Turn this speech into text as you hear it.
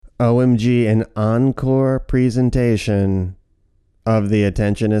OMG, an encore presentation of the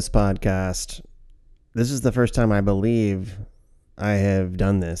Attentionist podcast. This is the first time I believe I have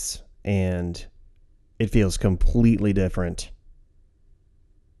done this, and it feels completely different.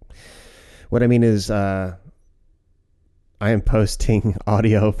 What I mean is, I am posting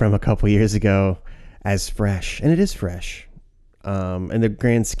audio from a couple years ago as fresh, and it is fresh, in the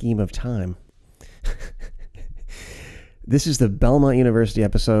grand scheme of time. This is the Belmont University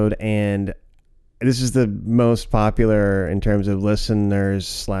episode, and this is the most popular in terms of listeners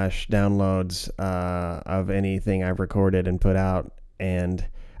 / downloads of anything I've recorded and put out. And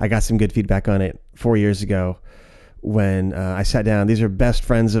I got some good feedback on it 4 years ago when I sat down. These are best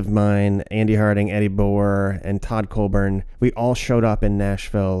friends of mine, Andy Harding, Eddie Boer, and Todd Colburn. We all showed up in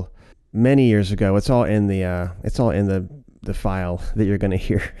Nashville many years ago. It's all in the file that you're going to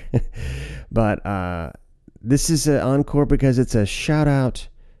hear. But this is an encore because it's a shout out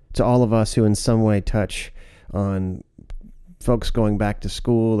to all of us who in some way touch on folks going back to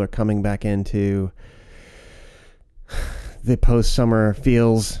school or coming back into the post-summer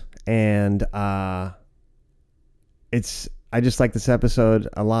feels. And I just like this episode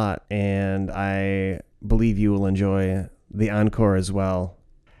a lot, and I believe you will enjoy the encore as well.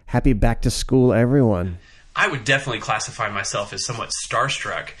 Happy back to school, everyone. I would definitely classify myself as somewhat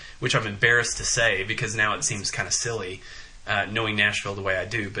starstruck, which I'm embarrassed to say because now it seems kind of silly knowing Nashville the way I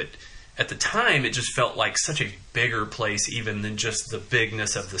do. But at the time, it just felt like such a bigger place even than just the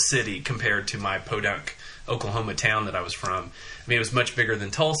bigness of the city compared to my Podunk, Oklahoma town that I was from. I mean, it was much bigger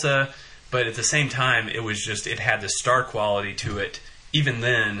than Tulsa, but at the same time, it had the star quality to it. Even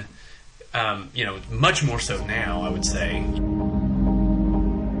then, much more so now, I would say.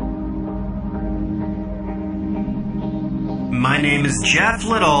 My name is Jeff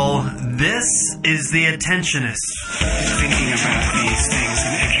Little. This is The Attentionist. Thinking about these things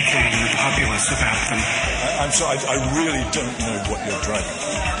and educating the populace about them. I'm sorry, I really don't know what you're driving.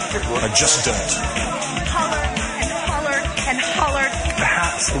 I just don't. Hollered and hollered and hollered.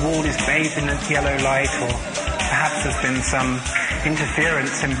 Perhaps the wall is bathed in its yellow light, or perhaps there's been some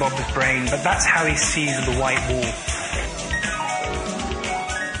interference in Bob's brain, but that's how he sees the white wall.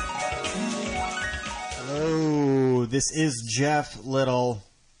 This is Jeff Little.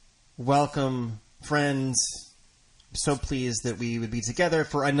 Welcome, friends. I'm so pleased that we would be together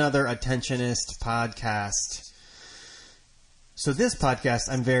for another Attentionist podcast. So this podcast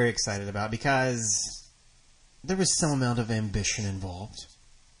I'm very excited about because there was some amount of ambition involved.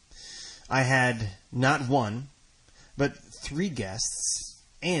 I had not one, but 3 guests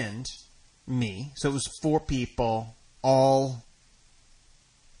and me. So it was 4 people, all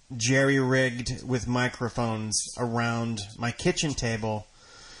jerry-rigged with microphones around my kitchen table.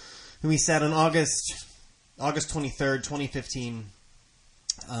 And we sat on August 23rd, 2015.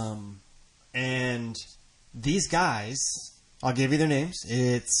 And these guys, I'll give you their names.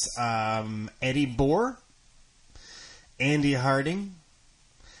 It's Eddie Boer, Andy Harding,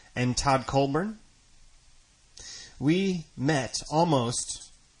 and Todd Colburn. We met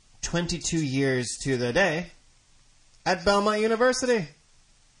almost 22 years to the day at Belmont University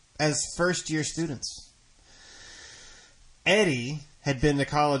as first-year students. Eddie had been to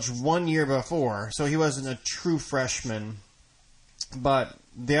college 1 year before, so he wasn't a true freshman, but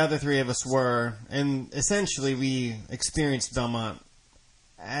the other 3 of us were, and essentially we experienced Belmont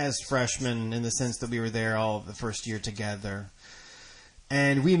as freshmen in the sense that we were there all of the first year together.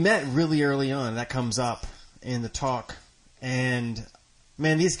 And we met really early on. That comes up in the talk. And,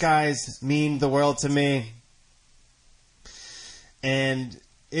 man, these guys mean the world to me. And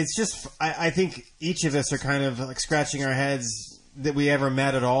it's just, I think each of us are kind of like scratching our heads that we ever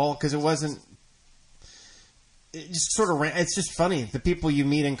met at all, because it's just funny. The people you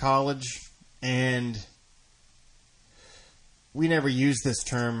meet in college, and we never use this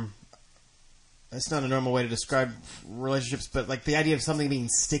term. It's not a normal way to describe relationships, but like the idea of something being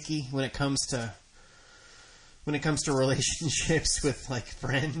sticky when it comes to relationships with like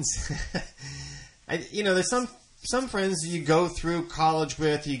friends. There's some friends you go through college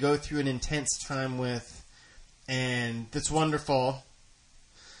with, you go through an intense time with, and that's wonderful.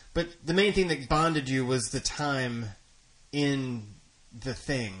 But the main thing that bonded you was the time in the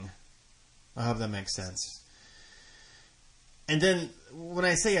thing. I hope that makes sense. And then when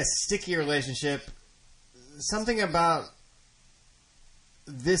I say a sticky relationship, something about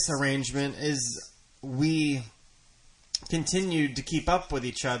this arrangement is we continued to keep up with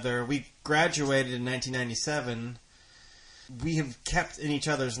each other. We graduated in 1997. We have kept in each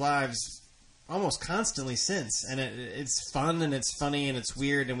other's lives almost constantly since. And it's fun and it's funny and it's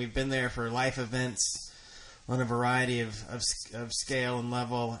weird, and we've been there for life events on a variety of scale and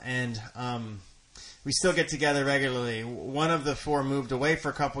level, and we still get together regularly. One of the four moved away for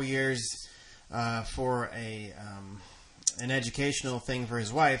a couple years for an educational thing for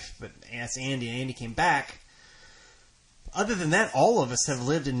his wife, but that's Andy. Andy came back. Other than that, all of us have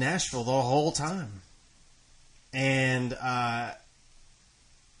lived in Nashville the whole time, and I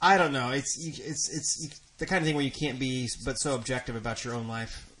don't know. It's the kind of thing where you can't be but so objective about your own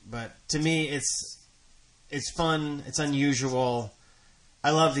life. But to me, it's fun. It's unusual. I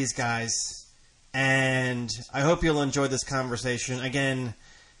love these guys, and I hope you'll enjoy this conversation. Again,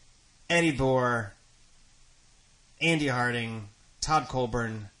 Eddie Bohr, Andy Harding, Todd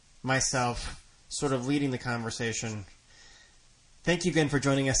Colburn, myself, sort of leading the conversation. Thank you again for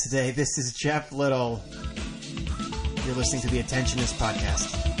joining us today. This is Jeff Little. You're listening to the Attentionist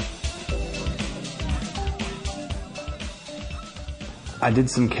Podcast. I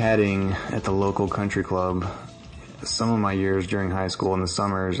did some caddying at the local country club some of my years during high school in the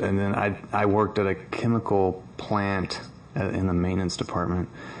summers, and then I worked at a chemical plant in the maintenance department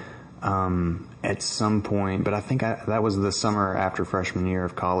at some point, but I think that was the summer after freshman year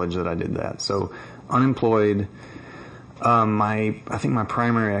of college that I did that. So unemployed. I think my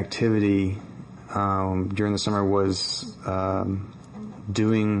primary activity during the summer was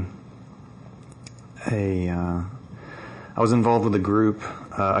doing I was involved with a group.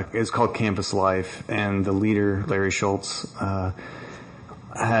 It's called Campus Life, and the leader, Larry Schultz,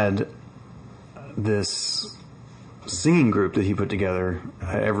 had this singing group that he put together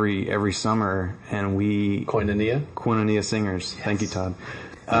every summer, and we Koinonia singers. Yes. Thank you, Todd.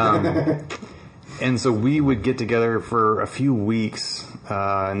 And so we would get together for a few weeks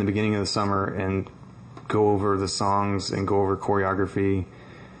in the beginning of the summer and go over the songs and go over choreography.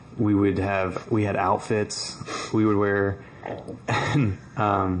 We had outfits we would wear, and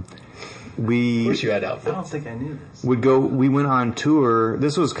Of course you had outfits. I don't think I knew this. We went on tour.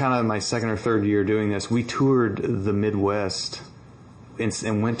 This was kind of my second or third year doing this. We toured the Midwest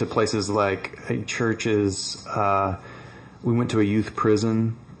and went to places like churches. We went to a youth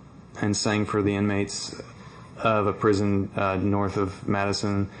prison and sang for the inmates of a prison north of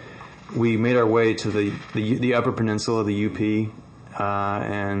Madison. We made our way to the Upper Peninsula, the UP,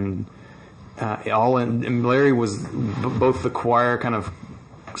 and Larry was both the choir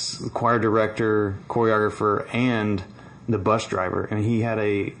director, choreographer, and the bus driver. And he had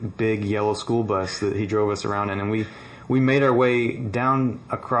a big yellow school bus that he drove us around in, and we made our way down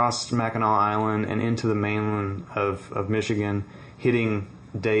across Mackinac Island and into the mainland of Michigan, having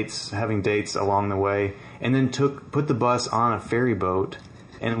dates along the way, and then put the bus on a ferry boat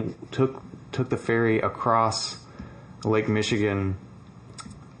and took the ferry across Lake Michigan.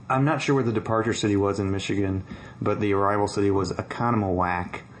 I'm not sure where the departure city was in Michigan, but the arrival city was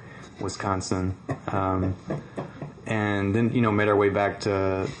Oconomowoc, Wisconsin. And then, made our way back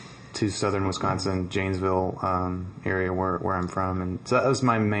to southern Wisconsin, Janesville area where I'm from. And so that was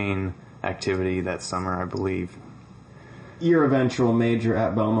my main activity that summer, I believe. Your eventual major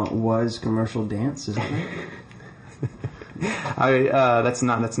at Belmont was commercial dance, is that right? That's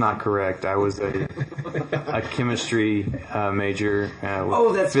not correct. I was a chemistry major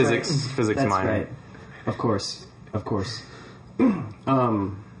with that's physics right. Physics that's minor. Right. Of course.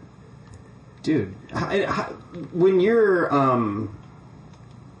 Dude, when you're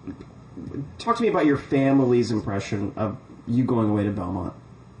talk to me about your family's impression of you going away to Belmont.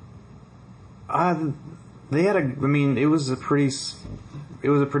 They had it was a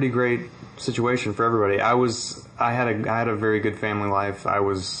pretty great situation for everybody. I had a very good family life. It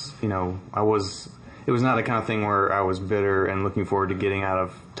was not the kind of thing where I was bitter and looking forward to getting out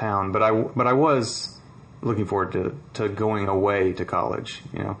of town, but I was looking forward to going away to college.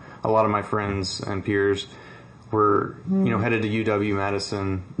 A lot of my friends and peers were, headed to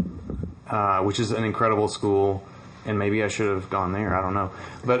UW-Madison, which is an incredible school. And maybe I should have gone there. I don't know,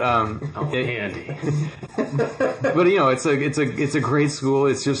 but handy. But it's a great school.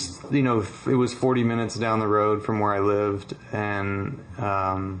 It's just it was 40 minutes down the road from where I lived, and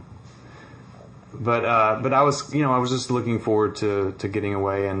but I was just looking forward to getting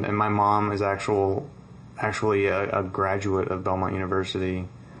away. And my mom is actually a graduate of Belmont University.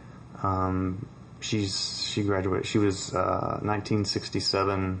 She graduated. She was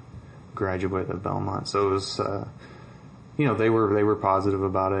 1967 graduate of Belmont. So it was. They were positive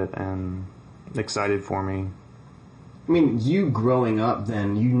about it and excited for me. I mean, you growing up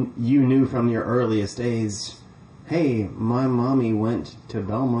then, you knew from your earliest days, hey, my mommy went to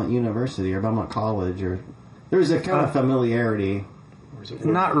Belmont University or Belmont College, or there was a kind of familiarity. Or is it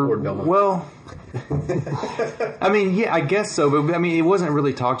Not Ward Belmont? well. I mean, yeah, I guess so. But I mean, it wasn't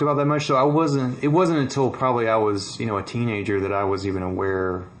really talked about that much. So I wasn't. It wasn't until probably I was, a teenager that I was even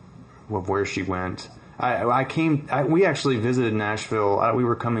aware of where she went. We actually visited Nashville. We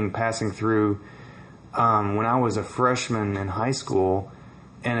were passing through when I was a freshman in high school,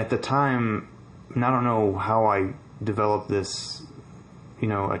 and at the time, and I don't know how I developed this,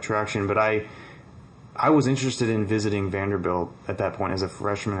 attraction, but I was interested in visiting Vanderbilt at that point as a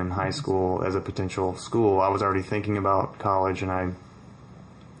freshman in high school as a potential school. I was already thinking about college, and I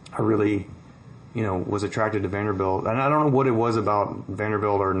really, was attracted to Vanderbilt. And I don't know what it was about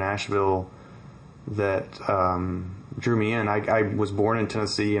Vanderbilt or Nashville that drew me in. I was born in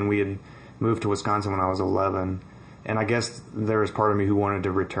Tennessee, and we had moved to Wisconsin when I was 11. And I guess there was part of me who wanted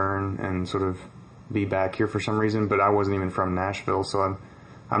to return and sort of be back here for some reason, but I wasn't even from Nashville, so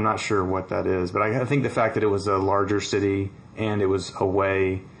I'm not sure what that is. But I think the fact that it was a larger city and it was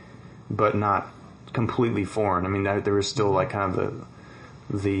away, but not completely foreign. I mean, there was still like kind of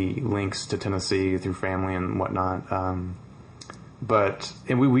the links to Tennessee through family and whatnot. But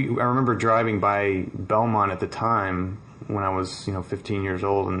I remember driving by Belmont at the time when I was 15 years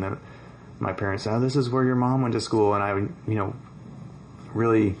old, and then my parents said, "Oh, this is where your mom went to school," and I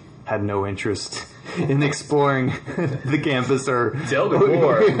really had no interest in exploring the campus or Tell me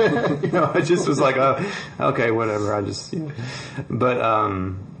more. I just was like, oh, okay, whatever. But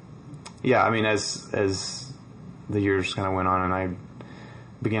yeah, I mean, as the years kind of went on, and I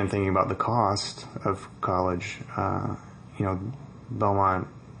began thinking about the cost of college, Belmont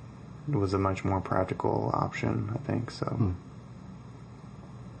was a much more practical option, I think. So,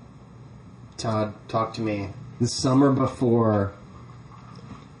 Todd, talk to me. The summer before,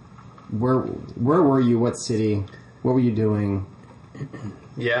 where were you? What city? What were you doing?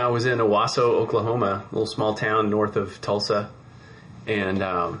 Yeah, I was in Owasso, Oklahoma, a little small town north of Tulsa. And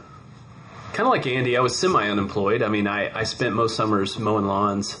kind of like Andy, I was semi-unemployed. I mean, I spent most summers mowing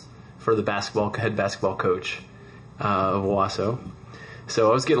lawns for the head basketball coach of Owasso. So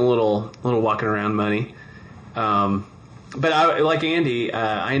I was getting a little walking around money. But like Andy,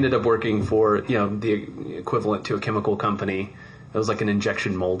 I ended up working for, the equivalent to a chemical company. It was like an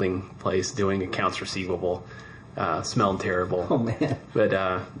injection molding place doing accounts receivable. Smelled terrible. Oh, man. But,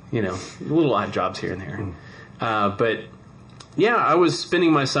 little odd jobs here and there. But, yeah, I was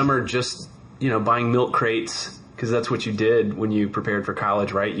spending my summer just, buying milk crates, because that's what you did when you prepared for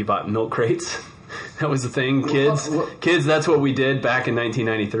college, right? You bought milk crates. That was the thing, kids. Kids, that's what we did back in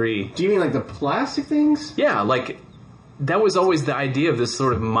 1993. Do you mean like the plastic things? Yeah, like that was always the idea of this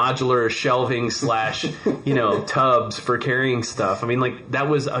sort of modular shelving / tubs for carrying stuff. I mean, like that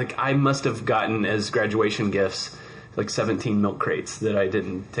was like I must have gotten as graduation gifts like 17 milk crates that I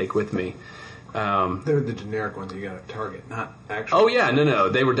didn't take with me. They're the generic ones you got at Target, not actual. Oh yeah, no,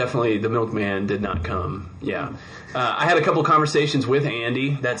 they were definitely, the milkman did not come. Yeah, I had a couple conversations with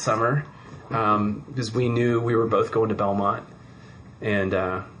Andy that summer because we knew we were both going to Belmont,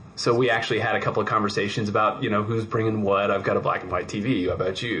 and so we actually had a couple of conversations about who's bringing what. I've got a black and white TV. How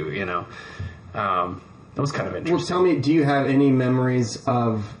about you? That was kind of interesting. Well, tell me, do you have any memories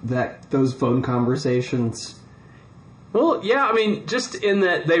of those phone conversations? Well, yeah, I mean, just in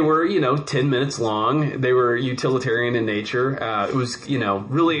that they were, 10 minutes long. They were utilitarian in nature. It was,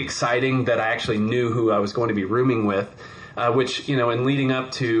 really exciting that I actually knew who I was going to be rooming with, which, in leading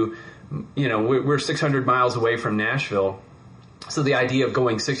up to, we're 600 miles away from Nashville. So the idea of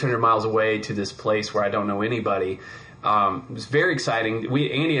going 600 miles away to this place where I don't know anybody was very exciting.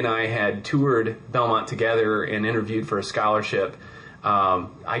 Andy and I had toured Belmont together and interviewed for a scholarship,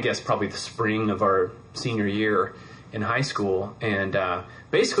 I guess probably the spring of our senior year in high school, and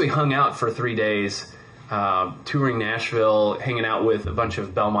basically hung out for 3 days, touring Nashville, hanging out with a bunch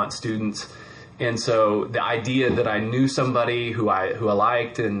of Belmont students. And so the idea that I knew somebody who I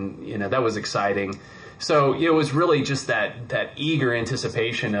liked, and that was exciting. So it was really just that eager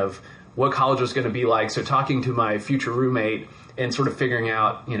anticipation of what college was going to be like. So talking to my future roommate and sort of figuring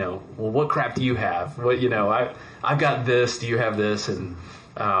out, well, what crap do you have? What I've got this. Do you have this? And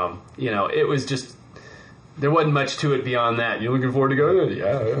it was just. There wasn't much to it beyond that. You looking forward to going?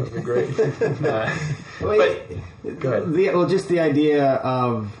 Yeah, it'd be great. But go ahead. Just the idea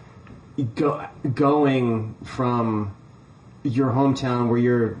of going from your hometown where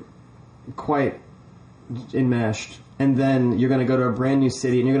you're quite enmeshed, and then you're going to go to a brand new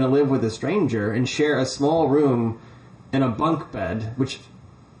city, and you're going to live with a stranger and share a small room and a bunk bed, which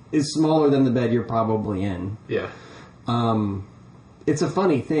is smaller than the bed you're probably in. Yeah. It's a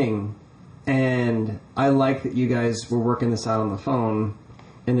funny thing. And I like that you guys were working this out on the phone.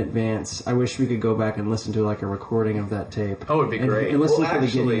 in advance. I wish we could go back and listen to like a recording of that tape. Oh, it'd be great. And listen Well, for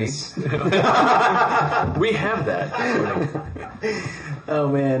actually, the giddiness. We have that. Oh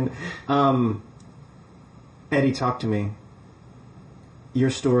man, Eddie, talk to me. Your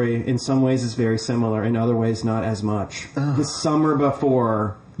story, in some ways, is very similar. In other ways, not as much. The summer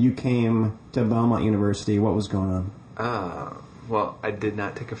before you came to Belmont University, what was going on? Well, I did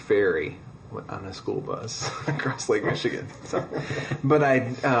not take a ferry on a school bus across Lake Michigan. So, but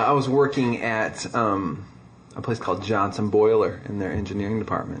I was working at a place called Johnson Boiler in their engineering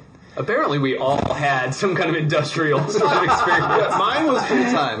department. Apparently, we all had some kind of industrial sort of experience. Yeah, mine was full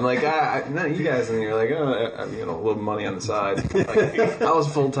time. Like, not you guys, and you're like, oh, you know, a little money on the side. Like, I was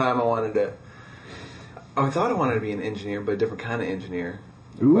full time. I thought I wanted to be an engineer, but a different kind of engineer.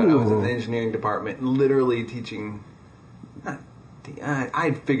 Ooh. But I was in the engineering department, literally teaching.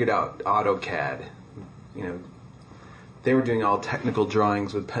 I figured out AutoCAD. You know, they were doing all technical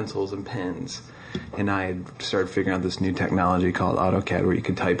drawings with pencils and pens. And I had started figuring out this new technology called AutoCAD where you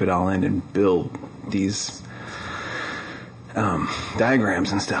could type it all in and build these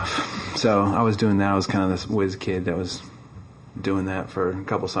diagrams and stuff. So I was doing that. I was kind of this whiz kid that was doing that for a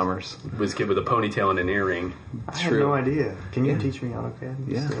couple summers. Whiz kid with a ponytail and an earring. I have no idea. Can you teach me AutoCAD?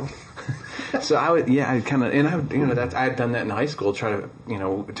 Yeah. Still? So I had done that in high school. Took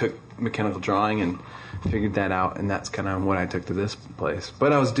mechanical drawing and figured that out, and that's kind of what I took to this place.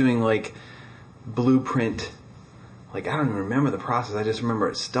 But I was doing like blueprint, like I don't even remember the process. I just remember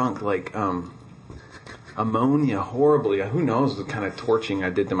it stunk like ammonia horribly. Who knows what kind of torching I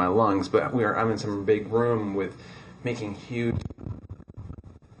did to my lungs? But I'm in some big room with making huge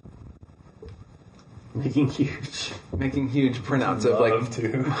printouts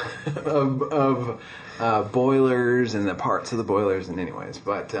of boilers and the parts of the boilers and anyways.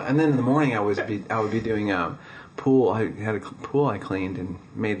 But and then in the morning I would be doing pool. I had a pool I cleaned and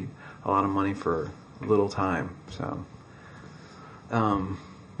made a lot of money for little time. So I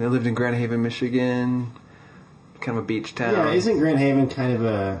lived in Grand Haven, Michigan, kind of a beach town. Yeah, isn't Grand Haven kind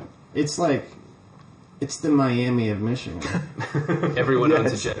of it's the Miami of Michigan. Everyone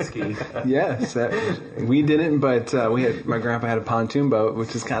owns a jet ski. Yes, we didn't, but my grandpa had a pontoon boat,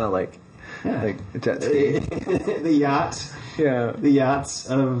 which is kind of like a jet ski. The yacht. Yeah, the yachts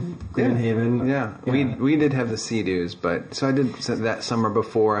of Grand Haven. Yeah. We did have the sea-doos, but so I did that summer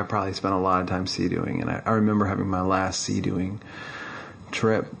before. I probably spent a lot of time sea-dooing, and I remember having my last sea-dooing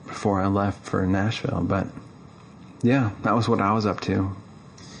trip before I left for Nashville. But yeah, that was what I was up to.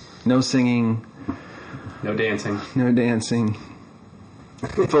 No singing. No dancing. No dancing.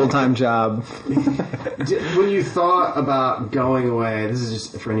 Full-time job. When you thought about going away, this is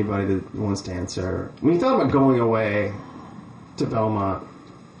just for anybody that wants to answer. When you thought about going away to Belmont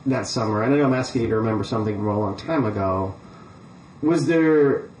that summer, I know I'm asking you to remember something from a long time ago, was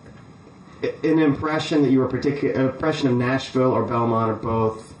there an impression that you were an impression of Nashville or Belmont or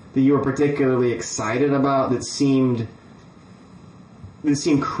both that you were particularly excited about that seemed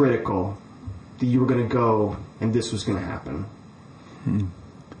critical, that you were going to go and this was going to happen?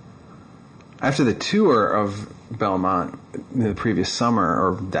 After the tour of Belmont the previous summer,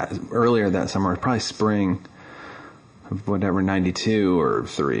 or earlier that summer, probably spring of whatever, 92 or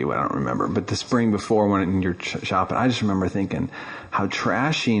 3, I don't remember, but the spring before when you're shopping, I just remember thinking how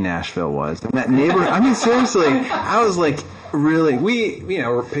trashy Nashville was. And that neighborhood, I mean, seriously, I was like, really, we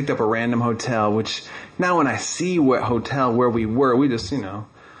picked up a random hotel, which now when I see what hotel where we were, we just,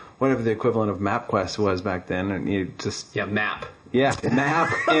 whatever the equivalent of MapQuest was back then, and you just... Yeah, map. Yeah,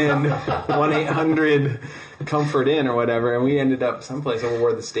 map in 1-800 Comfort Inn or whatever, and we ended up someplace over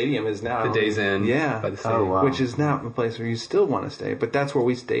where the stadium is now. The Days Inn. Yeah. By the stadium. Oh, wow. Which is not a place where you still want to stay, but that's where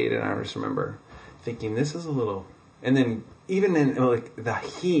we stayed, and I just remember thinking, this is a little... And then even in like the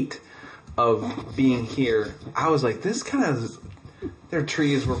heat of being here, I was like, this kind of... Their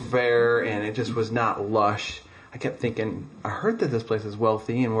trees were bare, and it just was not lush. I kept thinking, I heard that this place is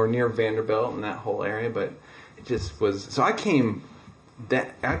wealthy, and we're near Vanderbilt and that whole area, but it just was... So I kind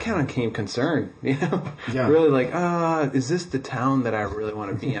of came concerned, Yeah. Really like, is this the town that I really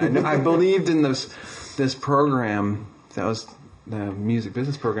want to be in? I believed in this program that was the music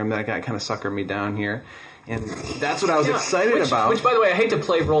business program that kind of suckered me down here. And that's what I was excited about. Which, by the way, I hate to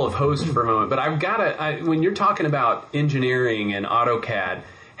play role of host for a moment, but I've got to... when you're talking about engineering and AutoCAD...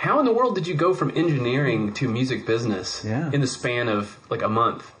 How in the world did you go from engineering to music business in the span of like a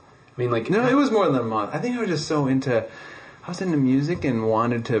month? I mean, like... No, it was more than a month. I think I was just so into... I was into music and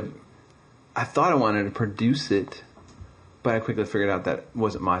I thought I wanted to produce it, but I quickly figured out that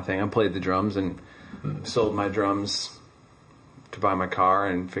wasn't my thing. I played the drums and sold my drums to buy my car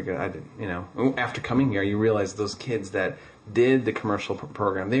and figured I didn't, after coming here, you realize those kids that did the commercial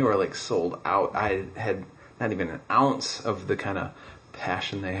program, they were like sold out. I had not even an ounce of the kind of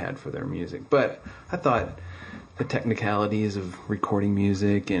passion they had for their music. But I thought the technicalities of recording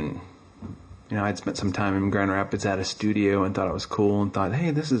music, and I'd spent some time in Grand Rapids at a studio and thought it was cool, and thought, hey,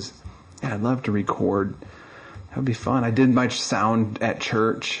 I'd love to record. That would be fun. I did my sound at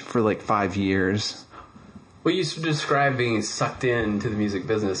church for like 5 years. Well, you described being sucked into the music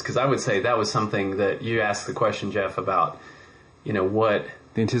business, because I would say that was something that you asked the question, Jeff, about, what...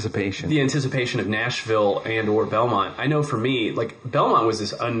 The anticipation. The anticipation of Nashville and or Belmont. I know for me, like, Belmont was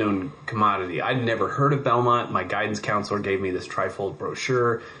this unknown commodity. I'd never heard of Belmont. My guidance counselor gave me this trifold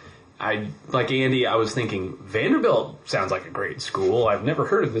brochure. Like Andy, I was thinking, Vanderbilt sounds like a great school. I've never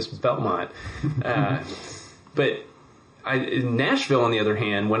heard of this Belmont. But in Nashville, on the other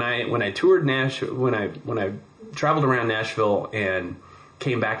hand, when I toured Nashville, when I traveled around Nashville and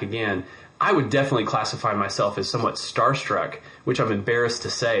came back again, I would definitely classify myself as somewhat starstruck, which I'm embarrassed to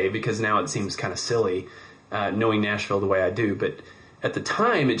say because now it seems kind of silly knowing Nashville the way I do. But at the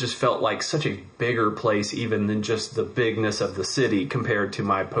time, it just felt like such a bigger place even than just the bigness of the city compared to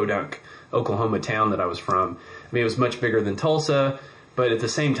my podunk Oklahoma town that I was from. I mean, it was much bigger than Tulsa, but at the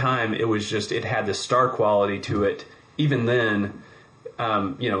same time, it had this star quality to it. Even then,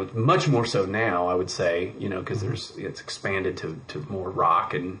 much more so now, I would say, because it's expanded to more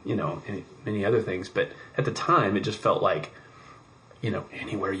rock and, and many other things. But at the time, it just felt like,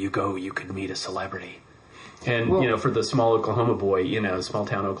 anywhere you go, you could meet a celebrity. And, for the small Oklahoma boy, small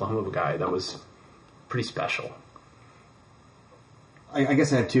town Oklahoma guy, that was pretty special. I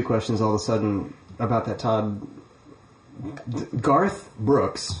guess I have two questions all of a sudden about that, Todd. Garth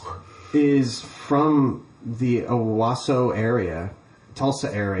Brooks is from the Owasso area,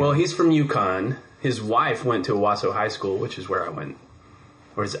 Tulsa area. Well, he's from Yukon. His wife went to Owasso High School, which is where I went.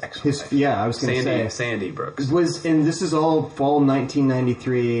 Or his ex-wife. I was going to say. Sandy Brooks. And this is all fall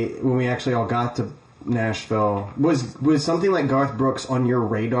 1993 when we actually all got to Nashville. Was something like Garth Brooks on your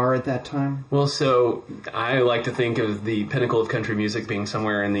radar at that time? Well, so I like to think of the pinnacle of country music being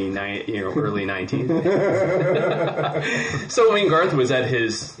somewhere in the early 90s. So, Garth was at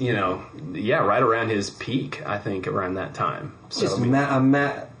his, right around his peak, I think, around that time. So, just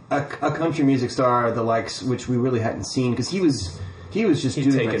a country music star, the likes which we really hadn't seen, because he was just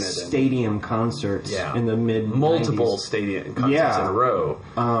doing like stadium concerts in the multiple 90s. Stadium concerts in a row.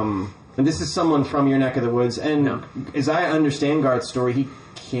 And this is someone from your neck of the woods. And as I understand Garth's story, he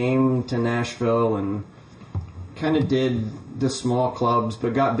came to Nashville and kind of did the small clubs,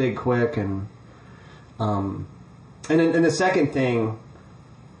 but got big quick. And then the second thing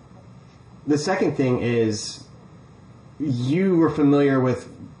is you were familiar with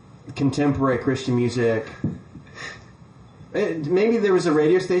contemporary Christian music. Maybe there was a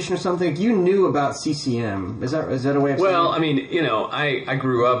radio station or something. You knew about CCM. Is that a way of saying it? I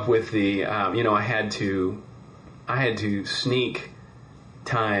grew up with the, I had to sneak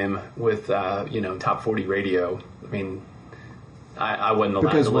time with, top 40 radio. I mean, I wasn't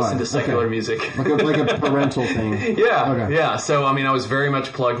allowed to listen to secular music. like a parental thing. Yeah. Okay. Yeah. So, I was very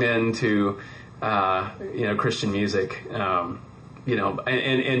much plugged into, Christian music, and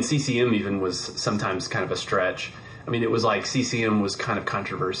CCM even was sometimes kind of a stretch. It was like CCM was kind of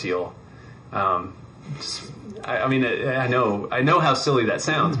controversial. I know how silly that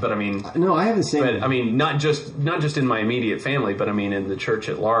sounds, but no, I haven't seen. But not just in my immediate family, but in the church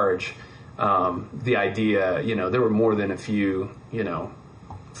at large. The idea, there were more than a few,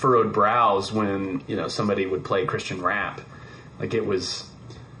 furrowed brows when somebody would play Christian rap, like it was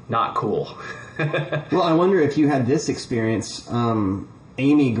not cool. Well, I wonder if you had this experience.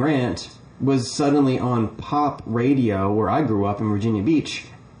 Amy Grant was suddenly on pop radio where I grew up in Virginia Beach,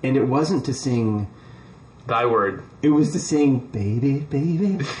 and it wasn't to sing Thy Word. It was to sing "Baby,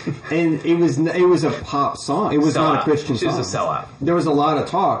 Baby," and it was a pop song. It was not a Christian song. She was a sellout. There was a lot of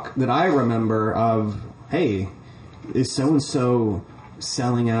talk that I remember of, "Hey, is so and so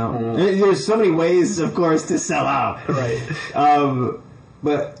selling out?" There's so many ways, of course, to sell out. Right.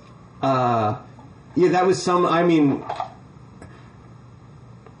 That was some.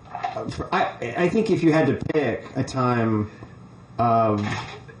 I think if you had to pick a time of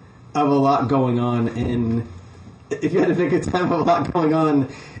a lot going on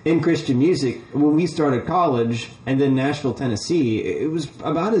in Christian music, when we started college and then Nashville, Tennessee, it was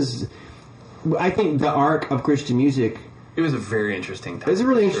about as, I think, the arc of Christian music. It was a very interesting time. It was a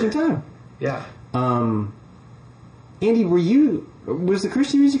really interesting time. Yeah. Andy, was the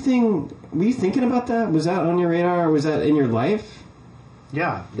Christian music thing, were you thinking about that? Was that on your radar, or was that in your life?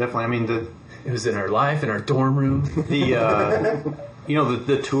 Yeah, definitely. It was in our life, in our dorm room. You know,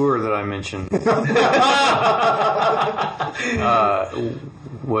 the tour that I mentioned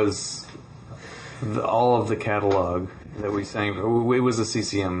was all of the catalog that we sang. It was a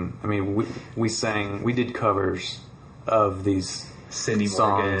CCM. I mean, we did covers of these Cindy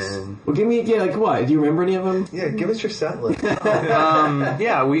songs. Morgan. Well, give me like what? Do you remember any of them? Yeah, give us your set list.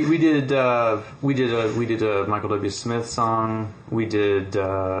 Yeah, we did a Michael W. Smith song. We did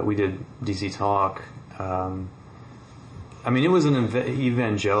DC Talk. I mean, it was an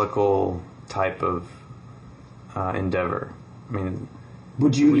evangelical type of endeavor. I mean,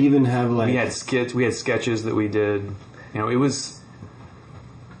 would you even have like we had sketches that we did. You know, it was.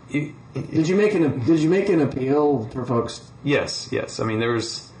 Did you make an appeal for folks? Yes. I mean, there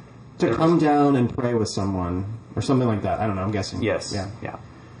was come down and pray with someone or something like that. I don't know. I'm guessing. Yes. Yeah.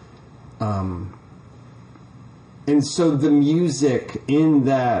 And so the music in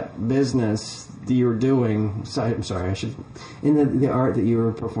that business that you were doing, I'm sorry, I should, in the art that you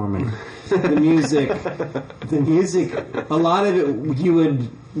were performing, the music, a lot of it you would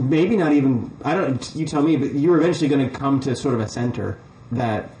maybe not even, you tell me, but you were eventually going to come to sort of a center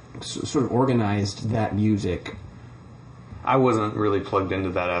that sort of organized that music. I wasn't really plugged into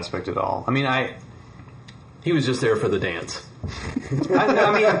that aspect at all. I mean, He was just there for the dance.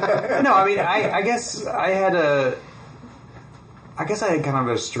 I guess I had kind of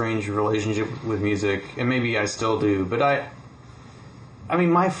a strange relationship with music, and maybe I still do. But I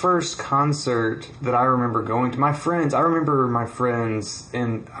mean, my first concert that I remember going to, I remember my friends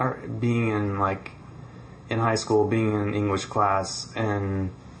being in high school, being in English class, and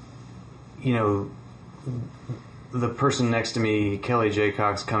you know, the person next to me, Kelly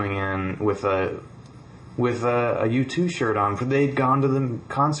Jaycox, coming in with a U2 shirt on. For they'd gone to the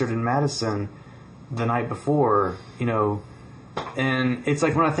concert in Madison the night before, you know, and it's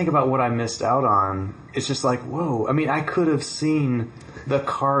like when I think about what I missed out on, it's just like, whoa. I mean, I could have seen the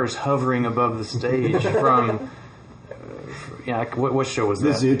cars hovering above the stage from. What show was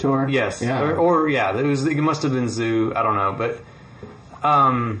that? The Zoo tour. Yes, yeah. It must have been Zoo. I don't know, but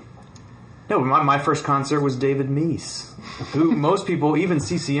no. My first concert was David Meese, who most people, even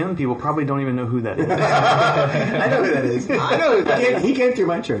CCM people, probably don't even know who that is. I know who that is. He came through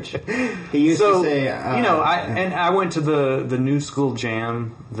my church. He used to say, I went to the New School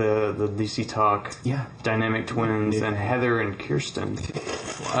Jam, the DC Talk, Dynamic Twins, and Heather and Kirsten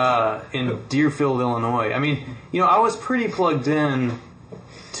in Deerfield, Illinois. I mean, you know, I was pretty plugged in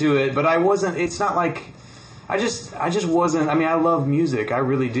to it, but I wasn't. It's not like I just wasn't. I mean, I love music, I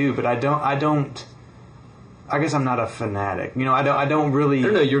really do, but I don't. I guess I'm not a fanatic. You know, I don't really. I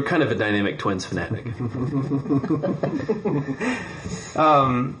don't know. You're kind of a Dynamic Twins fanatic. You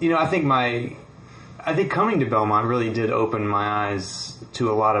know, I think coming to Belmont really did open my eyes to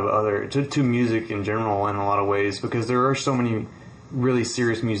a lot of to music in general in a lot of ways, because there are so many really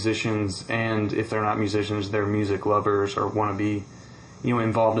serious musicians, and if they're not musicians, they're music lovers or want to be, you know,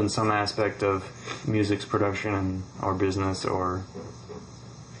 involved in some aspect of music's production or business or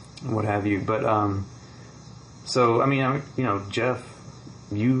what have you. But so I mean, you know, Jeff,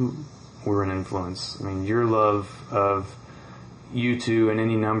 you were an influence. I mean, your love of U2 and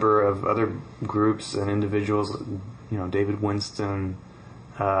any number of other groups and individuals, you know, David Winston,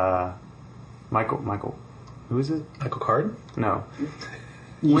 Michael, who is it? Michael Card? No.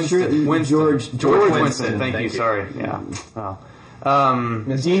 Winston. George Winston. Thank you. Sorry. Yeah. Well,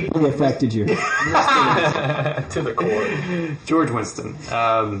 deeply affected you. To the core. George Winston.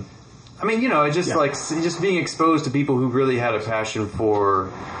 I mean, you know, it's just just being exposed to people who really had a passion for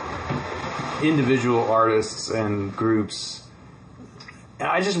individual artists and groups.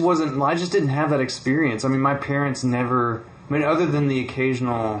 I just didn't have that experience. I mean, my parents never. I mean, other than the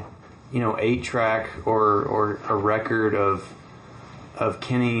occasional, you know, 8-track or a record of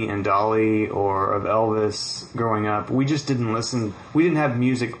Kenny and Dolly or of Elvis growing up, we just didn't listen. We didn't have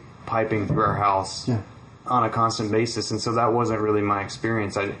music piping through our house on a constant basis, and so that wasn't really my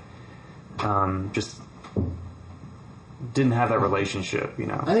experience. I just didn't have that relationship, you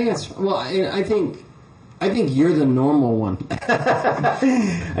know. I think that's I think you're the normal one.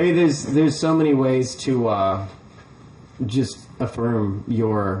 I mean, there's so many ways to just affirm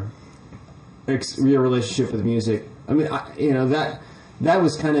your relationship with music. I mean, you know, that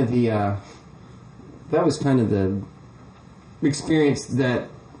was kind of the experience that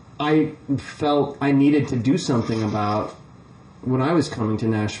I felt I needed to do something about when I was coming to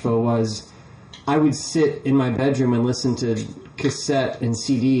Nashville. Was I would sit in my bedroom and listen to cassette and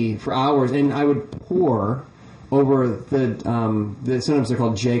CD for hours, and I would pore over the sometimes they're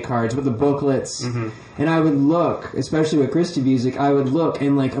called J cards, but the booklets, and I would look, especially with Christian music, I would look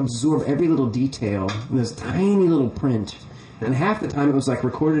and like absorb every little detail in this tiny little print, And half the time it was like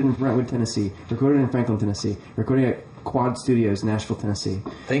recorded in Brentwood, Tennessee, recorded in Franklin, Tennessee, recorded at Quad Studios, Nashville, Tennessee.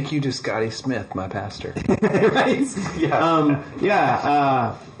 Thank you to Scotty Smith, my pastor. Right?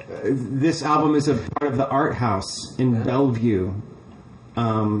 This album is a part of the Art House in Bellevue,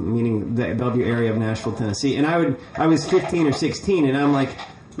 meaning the Bellevue area of Nashville, Tennessee. And I was 15 or 16, and I'm like,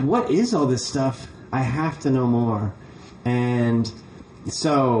 what is all this stuff? I have to know more. And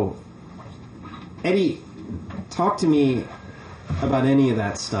so, Eddie, talk to me about any of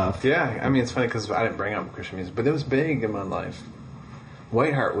that stuff. Yeah, I mean, it's funny because I didn't bring up Christian music, but it was big in my life.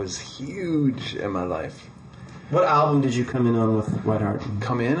 Whiteheart was huge in my life. What album did you come in on with Whiteheart?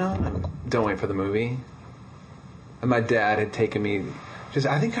 Come in on? Don't Wait for the Movie. And my dad had taken me...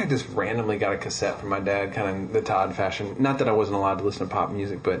 I think I just randomly got a cassette from my dad, kind of the Todd fashion. Not that I wasn't allowed to listen to pop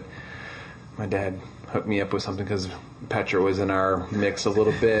music, but my dad hooked me up with something because Petra was in our mix a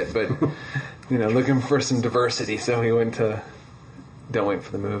little bit, but, looking for some diversity, so we went to Don't Wait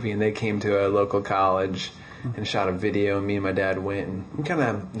for the Movie, and they came to a local college and shot a video, and me and my dad went, and we kind of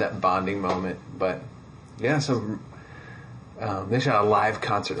had that bonding moment, but, yeah, so they shot a live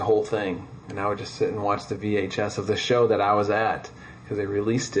concert, the whole thing, and I would just sit and watch the VHS of the show that I was at, because they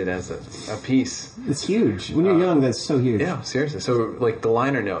released it as a piece. It's huge. When you're young, that's so huge. Yeah, seriously. So, like, the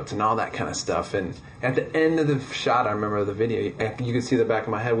liner notes and all that kind of stuff. And at the end of the shot, I remember the video, you could see the back of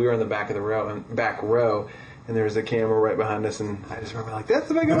my head. We were in the back row, and there was a camera right behind us, and I just remember, like, that's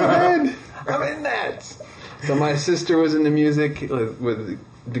the back of my head! I'm in that! So my sister was into music with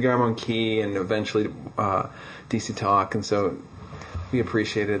DeGarmo and Key, and eventually DC Talk, and so we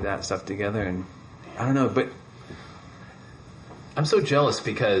appreciated that stuff together, and I don't know, but... I'm so jealous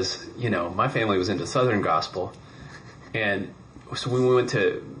because, my family was into Southern gospel. And so when we went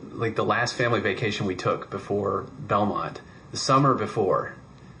to, the last family vacation we took before Belmont, the summer before,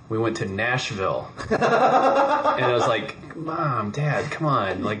 we went to Nashville. And I was like, Mom, Dad, come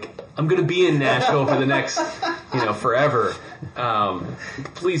on. I'm going to be in Nashville for the next, forever.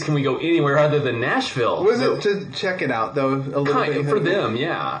 Please, can we go anywhere other than Nashville? Was it to check it out, though, a little bit? For them,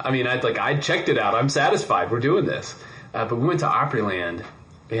 yeah. I mean, I checked it out. I'm satisfied. We're doing this. But we went to Opryland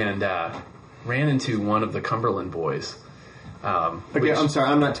and ran into one of the Cumberland boys. Okay, I'm sorry,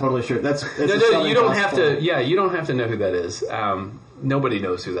 I'm not totally sure. That's no, you don't have to. Yeah, you don't have to know who that is. Nobody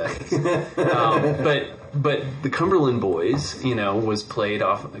knows who that is. But the Cumberland Boys, was played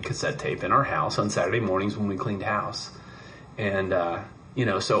off a cassette tape in our house on Saturday mornings when we cleaned house, and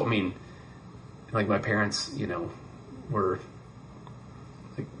so I mean, my parents, were.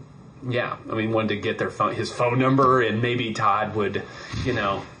 Yeah, I mean, wanted to get his phone number, and maybe Todd would,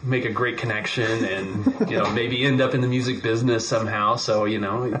 make a great connection, and maybe end up in the music business somehow. So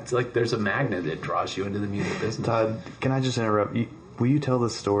it's like there's a magnet that draws you into the music business. Todd, can I just interrupt? Will you tell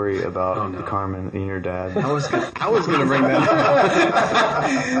the story about Carmen and your dad? I was going to bring that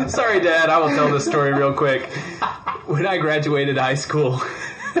up. Sorry, Dad. I will tell this story real quick. When I graduated high school.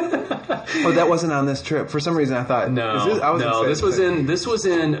 Oh, that wasn't on this trip. For some reason, I thought this was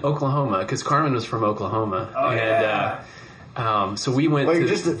in Oklahoma because Carmen was from Oklahoma. Oh, and so we went.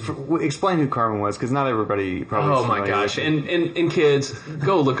 Explain who Carmen was, because not everybody probably. Oh my gosh! And kids,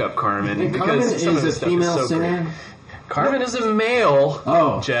 go look up Carmen. And Carmen is a female singer. Great. Carmen is a male.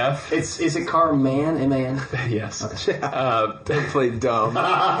 Oh, Jeff. Is it Carman? M-A-N? Yes. Okay. Don't play dumb.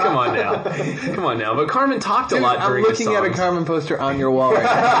 Come on now. But Carmen talked a lot during the songs. I'm looking at a Carmen poster on your wall right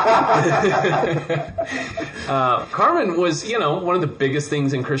now. Carmen was, one of the biggest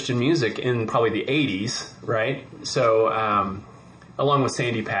things in Christian music in probably the 80s, right? So, along with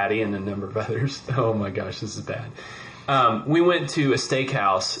Sandy Patty and a number of others. Oh my gosh, this is bad. We went to a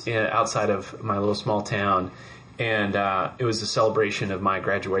steakhouse outside of my little small town. And it was a celebration of my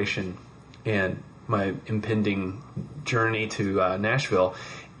graduation and my impending journey to Nashville.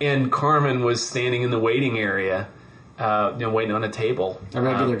 And Carmen was standing in the waiting area, waiting on a table. A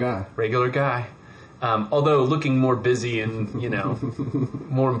regular guy. Regular guy. Although looking more busy and,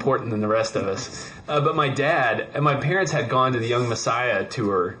 more important than the rest of us. But my dad and my parents had gone to the Young Messiah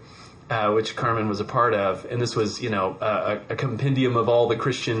tour, which Carmen was a part of. And this was, a compendium of all the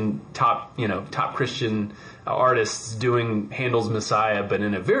Christian top Christian artists doing Handel's Messiah, but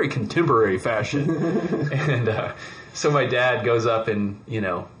in a very contemporary fashion. And so my dad goes up and, he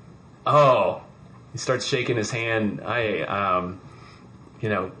starts shaking his hand.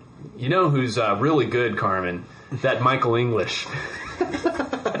 Who's really good, Carmen? That Michael English.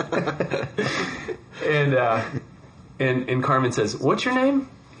 And Carmen says, "What's your name?"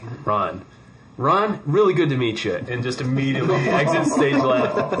 Ron. Ron, really good to meet you. And just immediately exits stage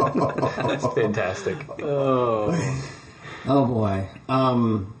left. That's fantastic. Oh boy.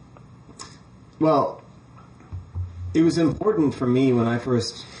 Well, it was important for me when I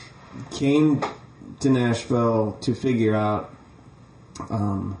first came to Nashville to figure out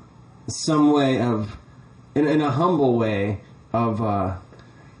some way of, in a humble way, of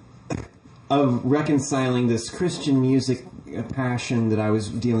reconciling this Christian music passion that I was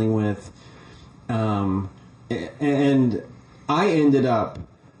dealing with, and I ended up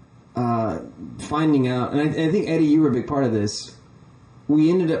finding out, and I think, Eddie, you were a big part of this. We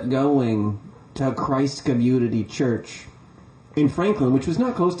ended up going to Christ Community Church in Franklin, which was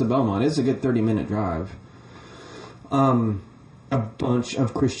not close to Belmont. It's a good 30-minute drive. A bunch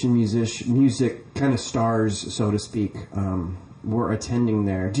of Christian music kind of stars, so to speak, were attending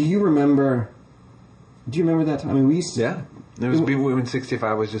there. Do you remember that time? I mean, we used to... Yeah. When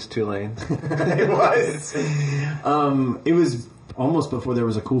 65 was just 2 lanes. It was. It was almost before there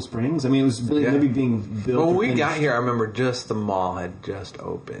was a Cool Springs. I mean, it was really maybe being built. When we got here, I remember just the mall had just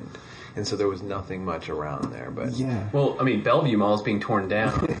opened. And so there was nothing much around there. But well, I mean, Bellevue Mall is being torn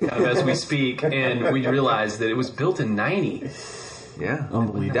down as we speak, and we realized that it was built in 90. Yeah.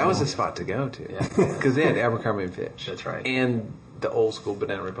 Unbelievable. That was the spot to go to. Because they had Abercrombie & Fitch. That's right. And the old school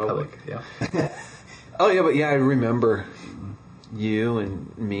Banana Republic. Yeah. Oh, yeah, but I remember you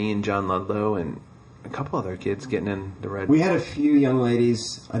and me and John Ludlow and a couple other kids getting in the red. We had a few young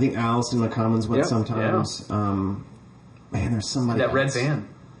ladies. I think Allison McCommons went sometimes. Yeah. Man, there's somebody That else. red van.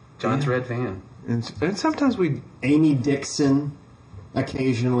 John's red van. And sometimes Amy Dixon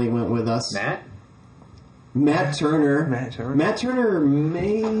occasionally went with us. Matt Turner. Matt Turner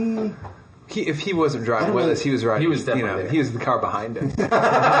may... if he wasn't driving with us, he was riding. He was definitely there. He was in the car behind us. But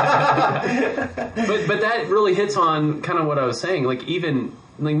that really hits on kind of what I was saying. Like, even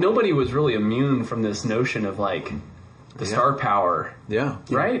nobody was really immune from this notion of the star power. Yeah.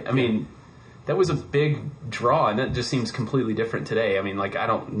 Right? I mean, that was a big draw, and that just seems completely different today. I mean, I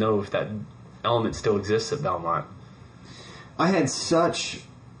don't know if that element still exists at Belmont. I had such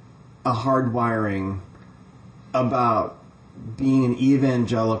a hard wiring about being an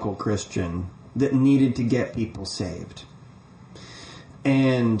evangelical Christian that needed to get people saved.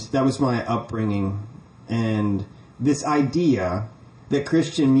 And that was my upbringing. And this idea that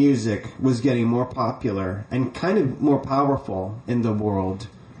Christian music was getting more popular and kind of more powerful in the world,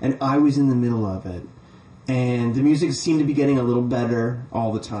 and I was in the middle of it. And the music seemed to be getting a little better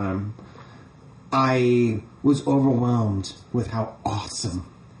all the time. I was overwhelmed with how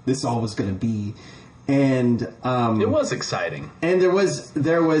awesome this all was going to be. And it was exciting. And there was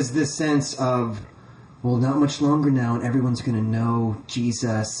this sense of, well, not much longer now, and everyone's going to know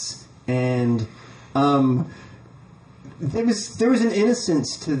Jesus. And there was an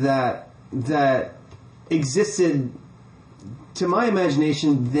innocence to that existed. To my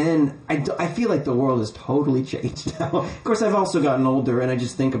imagination then, I feel like the world has totally changed now. Of course, I've also gotten older, and I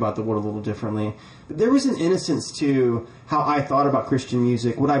just think about the world a little differently. But there was an innocence to how I thought about Christian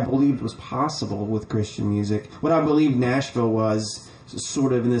music, what I believed was possible with Christian music, what I believed Nashville was,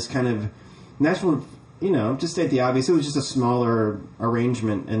 sort of in this kind of... Nashville, just state the obvious, it was just a smaller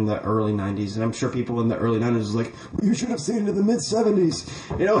arrangement in the early 90s, and I'm sure people in the early 90s was like, well, you should have seen it in the mid-70s.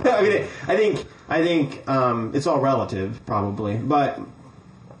 I mean, I think it's all relative, probably, but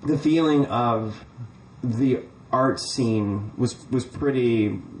the feeling of the art scene was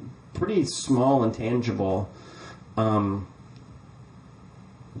pretty small and tangible. That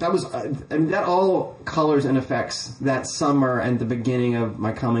all colors and affects that summer and the beginning of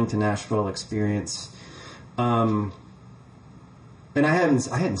my coming to Nashville experience. And I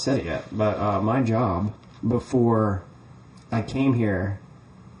hadn't said it yet, but my job before I came here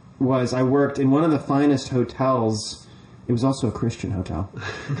was I worked in one of the finest hotels. It was also a Christian hotel.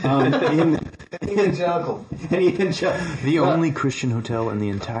 Evangelical. The only Christian hotel in the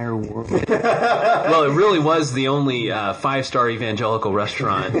entire world. Well, it really was the only 5-star evangelical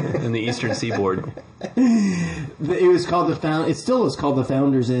restaurant in the Eastern Seaboard. It was called It still is called the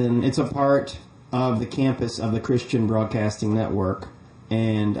Founders Inn. It's a part of the campus of the Christian Broadcasting Network.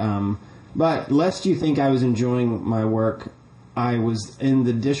 And but lest you think I was enjoying my work, I was in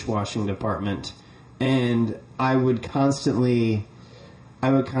the dishwashing department, and I would constantly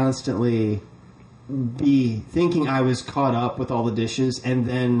be thinking I was caught up with all the dishes, and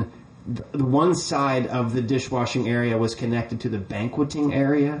then the one side of the dishwashing area was connected to the banqueting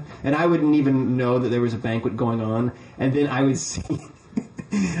area, and I wouldn't even know that there was a banquet going on, and then I would see...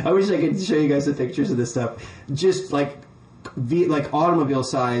 I wish I could show you guys the pictures of this stuff. Just like automobile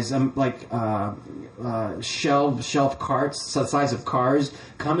size, shelf carts, the size of cars,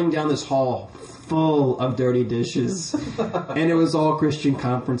 coming down this hall full of dirty dishes, and it was all Christian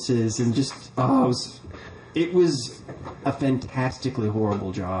conferences, and just It was a fantastically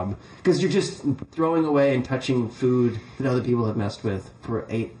horrible job because you're just throwing away and touching food that other people have messed with for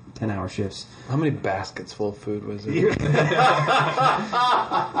 8-10 hour shifts. How many baskets full of food was it?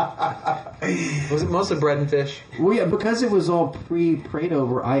 Was it mostly bread and fish? Well, yeah, because it was all prayed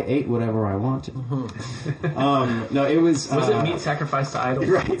over, I ate whatever I wanted. No, it was... Was it meat sacrificed to idols?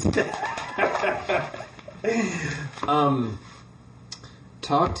 Right.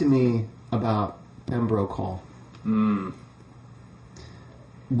 Talk to me about Pembroke Hall. I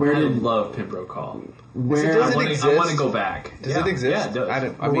love Pembroke Hall. Where I want to go back. Does it exist? Yeah, it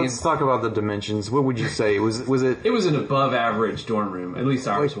does. I mean, let's talk about the dimensions. What would you say? Was it? It was an above average dorm room. At least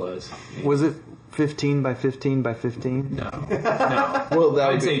ours was. Was it 15 by 15 by 15? No. well, that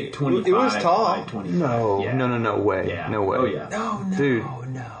I'd say 25. It was tall. By 25. No, Yeah. no way. Yeah. No way. Oh yeah. No, Dude.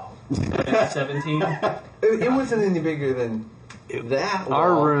 no. 17. It wasn't any bigger than that.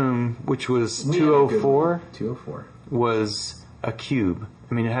 Our wall. room, which was We had a good 204, one. 204. was a cube.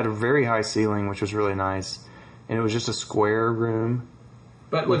 I mean, it had a very high ceiling, which was really nice, and it was just a square room.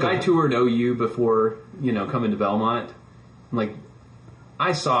 But like I toured OU before, coming to Belmont. Like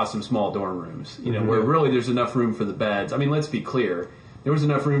I saw some small dorm rooms, where really there's enough room for the beds. I mean, let's be clear, there was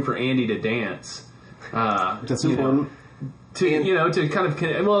enough room for Andy to dance. That's important. To kind of,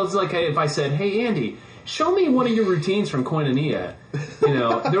 well, it's like if I said, "Hey, Andy, show me one of your routines from Koinonia."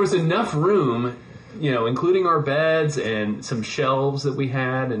 There was enough room, including our beds and some shelves that we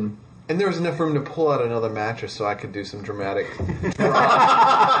had, and there was enough room to pull out another mattress so I could do some dramatic. Like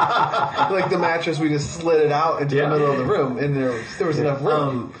the mattress, we just slid it out into the middle of the room, and there was enough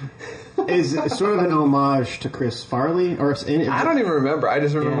room. Is sort of an homage to Chris Farley, or I don't even remember. I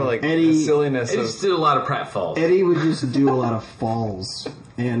just remember Eddie, the silliness. I just did a lot of pratfalls. Eddie would just do a lot of falls,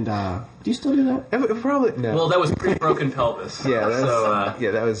 and do you still do that? It probably no. Well, that was pre-broken pelvis. Yeah, so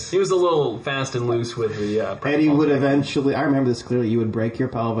that was. He was a little fast and loose with the. Eddie would eventually. I remember this clearly. You would break your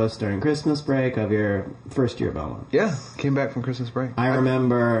pelvis during Christmas break of your first year at Belmont. Yeah, came back from Christmas break. I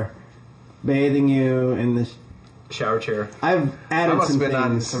remember bathing you in the shower chair. I've added I must some have been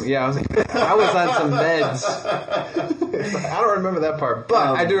things. on some. Yeah, I was on some meds. I don't remember that part,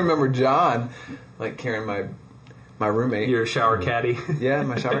 but I do remember John, carrying my roommate. Your shower caddy. Yeah,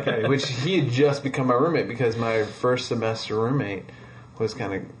 my shower caddy, which he had just become my roommate because my first semester roommate was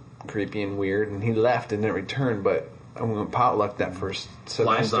kind of creepy and weird, and he left and didn't return. But we went potluck that first semester.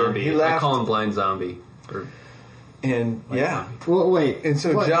 Blind zombie. He left. I call him blind zombie. And yeah. Well, wait. And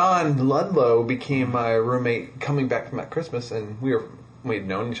so John Ludlow became my roommate coming back from that Christmas, and we'd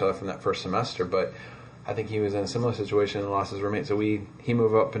known each other from that first semester, but I think he was in a similar situation and lost his roommate, so he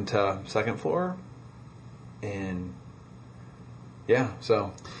moved up into second floor, and yeah,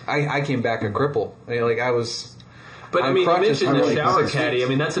 so I came back a cripple. I mean, I was. But I mean, you mentioned the shower 6 caddy. weeks. I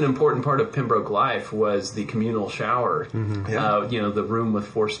mean, that's an important part of Pembroke life was the communal shower. Yeah. The room with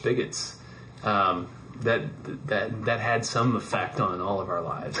 4 spigots. That had some effect on all of our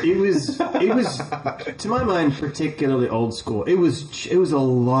lives. It was to my mind particularly old school. It was a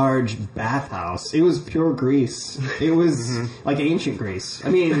large bathhouse. It was pure Greece. It was like ancient Greece. I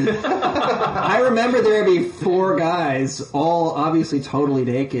mean, I remember there be 4 guys, all obviously totally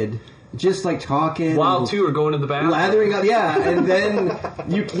naked, just talking while 2 are going to the bathroom, lathering up. Yeah, and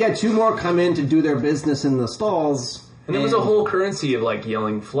then 2 more come in to do their business in the stalls. And there was a whole currency of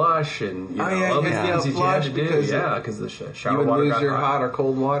yelling flush and other things that you had to do. Because the shower you would water lose got your hot. hot or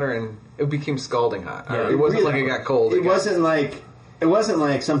cold water, and it became scalding hot. Yeah. It wasn't like it got cold. It wasn't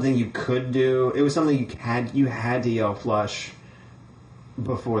like something you could do. It was something you had to yell flush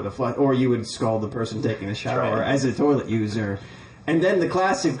before the flush, or you would scald the person taking the shower as a toilet user. And then the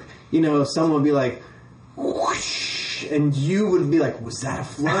classic, someone would be like, whoosh. And you would be like, was that a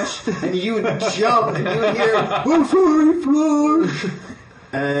flush? And you would jump and you would hear, oh, sorry, flush.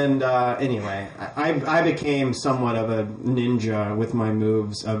 And anyway, I became somewhat of a ninja with my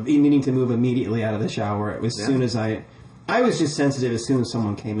moves of needing to move immediately out of the shower as soon as I was just sensitive as soon as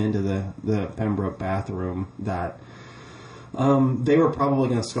someone came into the Pembroke bathroom that they were probably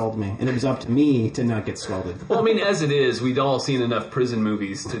going to scold me, and it was up to me to not get scolded. Well, I mean, as it is, we'd all seen enough prison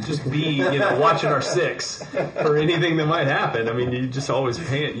movies to just be, watching our 6 for anything that might happen. I mean, you just always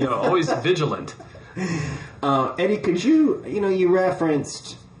always vigilant. Eddie, could you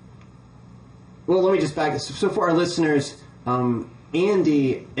referenced... Well, let me just back this. So for our listeners,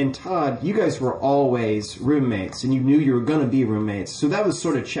 Andy and Todd, you guys were always roommates, and you knew you were going to be roommates. So that was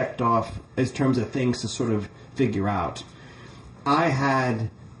sort of checked off as terms of things to sort of figure out. I had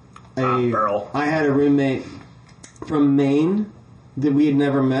a roommate from Maine that we had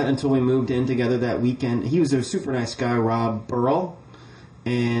never met until we moved in together that weekend. He was a super nice guy, Rob Burrell.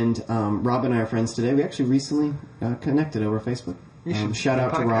 and Rob and I are friends today. We actually recently connected over Facebook. Shout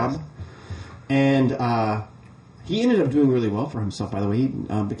out to Rob. And he ended up doing really well for himself, by the way. He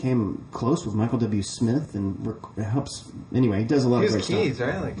became close with Michael W. Smith and helps. Anyway, he does a lot of great keys, stuff.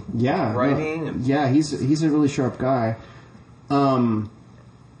 right? Like Writing. He's a really sharp guy.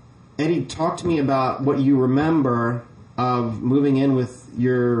 Eddie, talk to me about what you remember of moving in with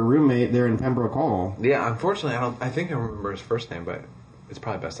your roommate there in Pembroke Hall. Yeah, unfortunately, I think I remember his first name, but it's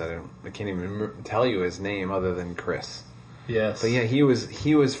probably best I can't even tell you his name other than Chris. Yes. But yeah, he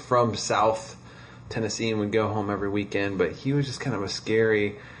was from South Tennessee and would go home every weekend, but he was just kind of a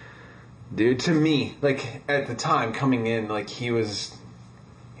scary dude to me. Like, at the time, coming in, like, he was,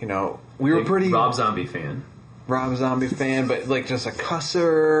 we were pretty... Rob Zombie fan, but, like, just a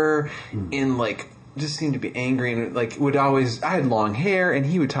cusser and, like, just seemed to be angry and, like, I had long hair and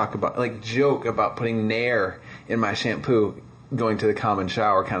he would talk about, like, joke about putting Nair in my shampoo going to the common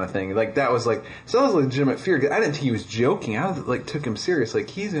shower kind of thing. Like, that was like, so that was a legitimate fear. I didn't think he was joking. I like took him serious. Like,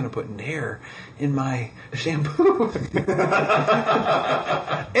 he's going to put Nair in my shampoo.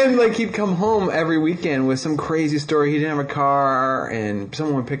 And like, he'd come home every weekend with some crazy story. He didn't have a car and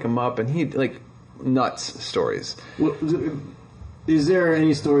someone would pick him up and he'd like nuts stories. Well, is there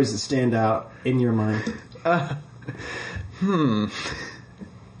any stories that stand out in your mind? Yeah,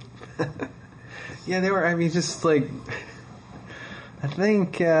 they were, just like, I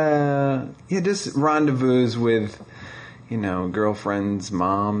think, just rendezvous with, girlfriends,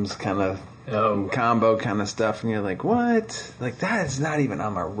 moms, kind of combo kind of stuff. And you're like, what? Like, that's not even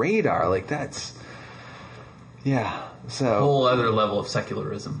on my radar. Like, that's, yeah. So, whole other level of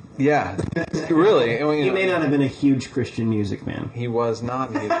secularism. Yeah, really. I mean, he may not have been a huge Christian music fan. He was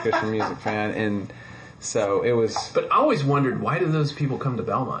not a huge Christian music fan, and so it was... But I always wondered, why do those people come to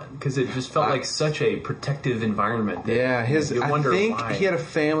Belmont? Because it just felt like such a protective environment. That, yeah, I think why. He had a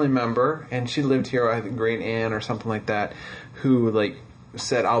family member, and she lived here, I think, great aunt or something like that, who, like,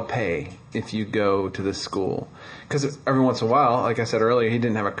 said, I'll pay if you go to this school. Because every once in a while, like I said earlier, he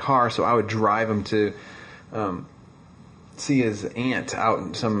didn't have a car, so I would drive him to see his aunt out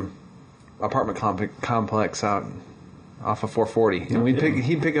in some apartment complex out off of 440, and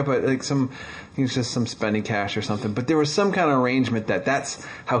he'd pick up some spending cash or something. But there was some kind of arrangement that's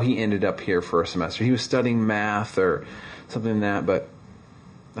how he ended up here for a semester. He was studying math or something like that, but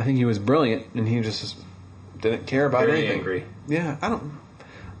I think he was brilliant, and he just didn't care about Very anything. Angry.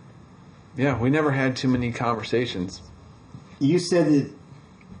 Yeah, we never had too many conversations. You said that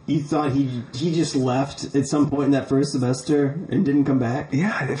you thought he just left at some point in that first semester and didn't come back?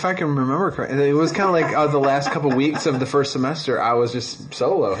 Yeah, if I can remember correctly. It was kind of like the last couple weeks of the first semester, I was just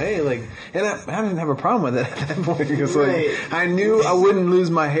solo. Hey, like, and I didn't have a problem with it at that point because like, I knew I wouldn't lose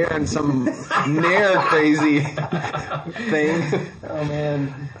my hair in some Nair crazy thing. Oh,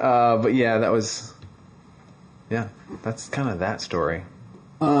 man. But yeah, that's kind of that story.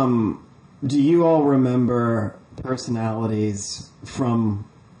 Do you all remember personalities from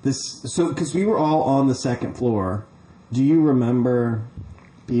this? So, because we were all on the second floor, do you remember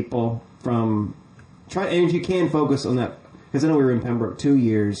people from? And if you can focus on that, because I know we were in Pembroke 2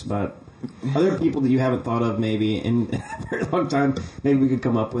 years, but other people that you haven't thought of maybe in a very long time, maybe we could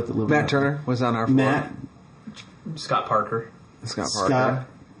come up with a little. Matt Turner was on our floor. Scott Parker, Scott.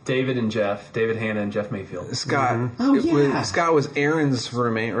 David Hanna and Jeff Mayfield. Scott. Mm-hmm. Oh, yeah. Scott was Aaron's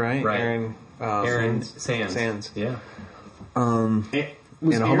roommate, right? Right. Aaron Sands. Yeah. And a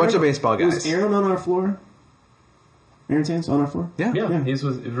whole bunch of baseball guys. Was Aaron on our floor? Aaron Sands on our floor? Yeah. His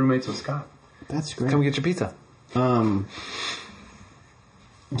roommates with Scott. That's great. Come get your pizza. Do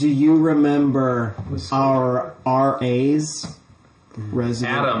you remember our RAs?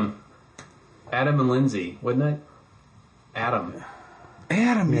 Resident? Adam and Lindsay, wasn't it? Adam,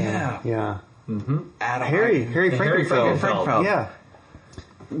 yeah. Mm-hmm. Adam. Harry Frankenfeld. Frankenfeld. Yeah.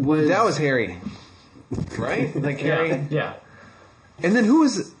 That was Harry. Right? Like Harry? Yeah. And then who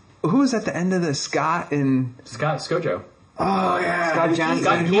was at the end of the Scott and... Scott Scojo. Oh, yeah. Scott Johnson.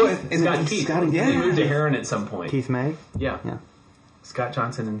 Scott and Keith. Scott and They Keith. moved to Heron at some point. Keith May. Yeah. Yeah. Scott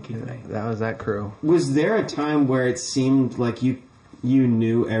Johnson and Keith May. That was that crew. Was there a time where it seemed like you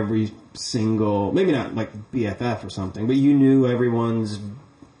knew every single... Maybe not like BFF or something, but you knew everyone's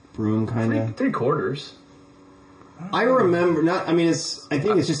room kind of... 3/4. I remember not. I mean, I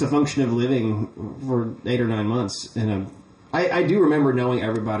think it's just a function of living for 8 or 9 months. I do remember knowing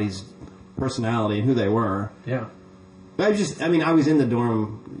everybody's personality and who they were. Yeah. I was in the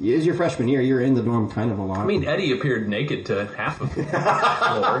dorm. It was your freshman year. You were in the dorm kind of a lot. I mean, Eddie appeared naked to half of the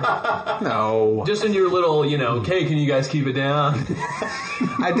floor. No. Just in your little, okay, can you guys keep it down?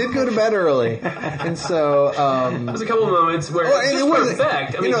 I did go to bed early. And so... there was a couple of moments where, just for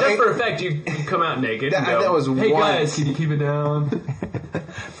effect, just for effect, you come out naked and go, that was hey once. guys, can you keep it down?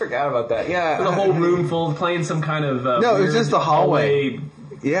 Forgot about that. Yeah. The whole room full, playing some kind of no, it was just the hallway.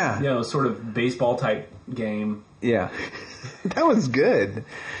 Yeah. Sort of baseball type game. Yeah. That was good.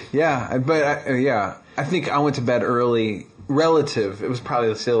 Yeah, but I think I went to bed early. Relative, it was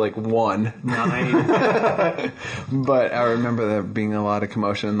probably still like 1. 9. But I remember there being a lot of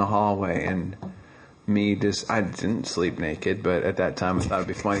commotion in the hallway, and I didn't sleep naked, but at that time I thought it'd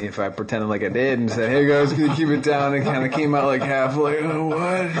be funny if I pretended like I did and said, hey guys, can you keep it down? And kind of came out like half like, oh,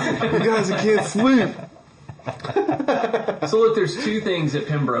 what? You guys, I can't sleep. So look, there's 2 things at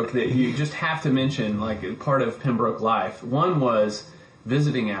Pembroke that you just have to mention, like part of Pembroke life. One was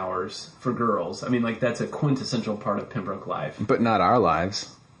visiting hours for girls. I mean, like that's a quintessential part of Pembroke life. But not our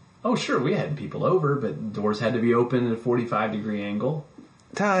lives. Oh, sure, we had people over, but doors had to be open at a 45-degree angle.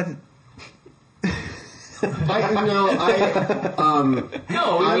 Todd. We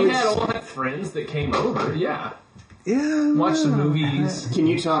had friends that came over, yeah. Yeah. Watch some movies. Can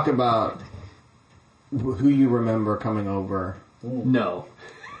you talk about who you remember coming over? No.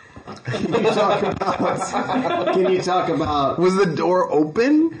 Can you talk about... Was the door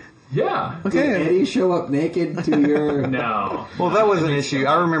open? Yeah. Okay. Did Eddie show up naked to your... No. Well, that was an issue.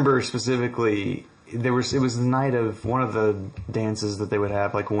 I remember specifically... It was the night of one of the dances that they would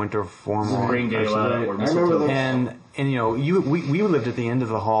have, like winter formal. Spring gala. Or I remember those. And we lived at the end of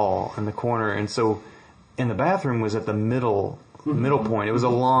the hall in the corner, and so and the bathroom was at the middle point. It was a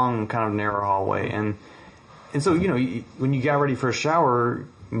long, kind of narrow hallway, and so when you got ready for a shower,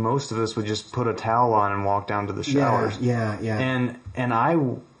 most of us would just put a towel on and walk down to the showers. Yeah. And I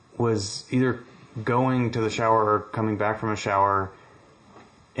was either going to the shower or coming back from a shower.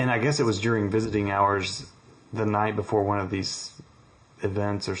 And I guess it was during visiting hours the night before one of these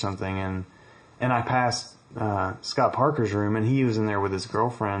events or something. And I passed Scott Parker's room, and he was in there with his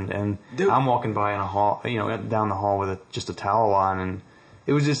girlfriend. And I'm walking by in a hall, down the hall with just a towel on. And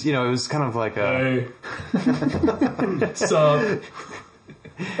it was just, it was kind of like a... Hey. Sup?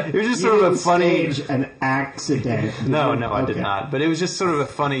 It was just sort of a funny... Stage an accident. No, I did not. But it was just sort of a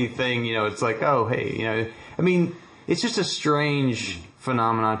funny thing, it's like, oh, hey, I mean, it's just a strange...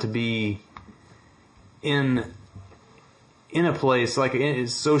 phenomena to be in a place like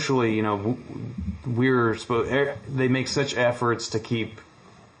socially, we're supposed. They make such efforts to keep,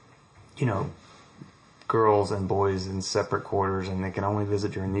 girls and boys in separate quarters, and they can only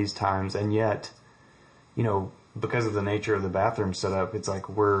visit during these times. And yet, because of the nature of the bathroom setup, it's like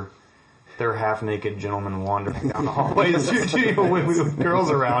they're half-naked gentlemen wandering down the hallways with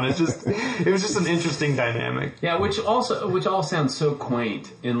girls around. It was just an interesting dynamic. Yeah, which all sounds so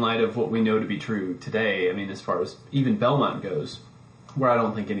quaint in light of what we know to be true today. I mean, as far as even Belmont goes, where I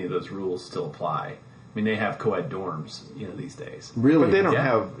don't think any of those rules still apply. I mean, they have co-ed dorms, these days. Really? But they don't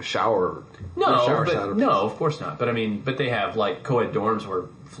have shower. No, of course not. But I mean, they have like co-ed dorms where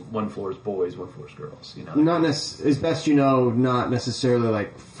one floor is boys, one floor is girls. Not as best not necessarily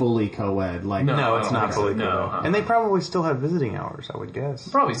like fully co-ed. Like no, it's not fully co-ed. No, and they probably still have visiting hours, I would guess.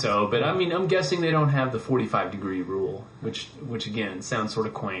 Probably so, but I mean, I'm guessing they don't have the 45-degree rule, which again sounds sort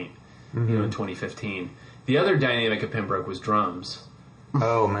of quaint. In 2015. The other dynamic of Pembroke was drums.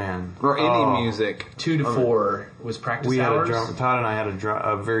 Oh man! Or any music. 2 to 4 was practice we hours. Had a drummer. Todd and I had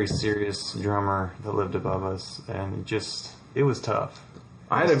a very serious drummer that lived above us, and it was tough.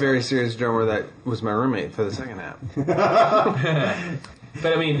 I had a very serious drummer that was my roommate for the second half.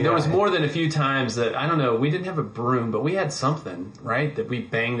 But I mean, there was more than a few times that, I don't know, we didn't have a broom, but we had something, right? That we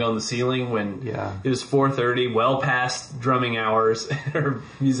banged on the ceiling when it was 4:30, well past drumming hours, or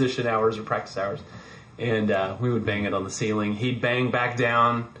musician hours, or practice hours. And we would bang it on the ceiling. He'd bang back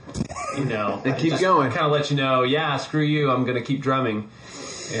down, and keep going. Kind of let you know, screw you, I'm going to keep drumming.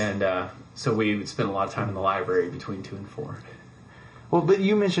 And so we would spend a lot of time in the library between 2 and 4. Well, but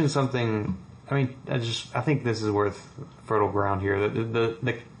you mentioned something. I mean, I think this is worth fertile ground here.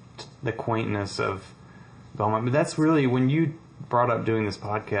 The quaintness of Belmont. But that's really when you brought up doing this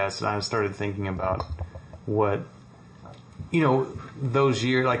podcast, and I started thinking about what those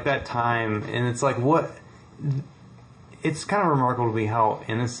years, like that time, and it's like it's kind of remarkable to me how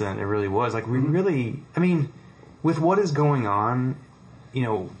innocent it really was. Like we really, I mean, with what is going on,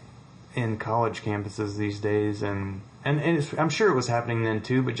 in college campuses these days, and I'm sure it was happening then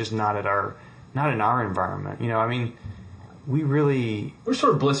too, but just not in our environment. I mean, we're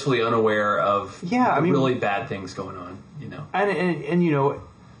sort of blissfully unaware of really bad things going on, And you know,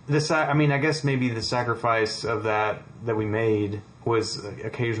 I guess maybe the sacrifice of that we made was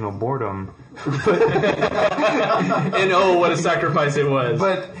occasional boredom. And what a sacrifice it was.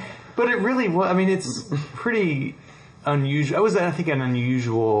 But it really was. I mean, it's pretty unusual. It was, I think, an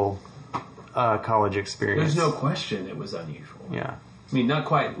unusual college experience. There's no question it was unusual. Yeah. I mean, not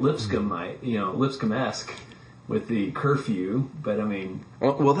quite Lipscomb-esque with the curfew, but I mean...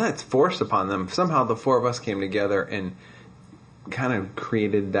 Well, that's forced upon them. Somehow the four of us came together and kind of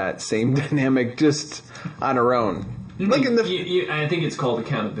created that same dynamic just on our own. Like I think it's called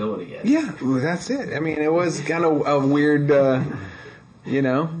accountability. Yeah, well, that's it. I mean, it was kind of a weird, Jeff,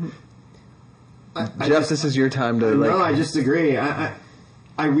 this is your time to No, I just agree. I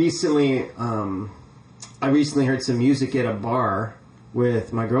recently heard some music at a bar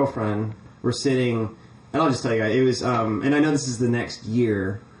with my girlfriend. We're sitting, and I'll just tell you guys, it was, and I know this is the next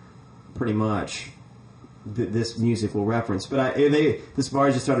year, pretty much, this music will reference, but this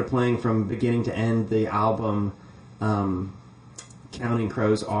bar just started playing from beginning to end the album, Counting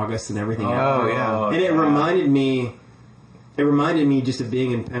Crows, August, and everything else. Oh, yeah. And it reminded me just of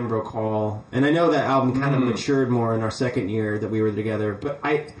being in Pembroke Hall, and I know that album kind of matured more in our second year that we were together. But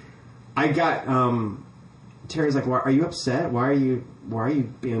I got Terry's like, "Are you upset? Why are you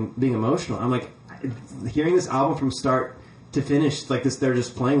being emotional?" I'm like, hearing this album from start to finish, like this, they're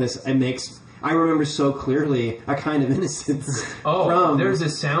just playing this. It makes I remember so clearly a kind of innocence. There's a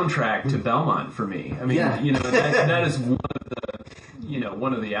soundtrack to Belmont for me. I mean, that is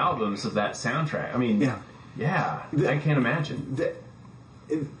one of the albums of that soundtrack. I mean, I can't imagine.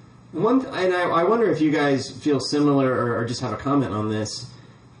 And I wonder if you guys feel similar or just have a comment on this.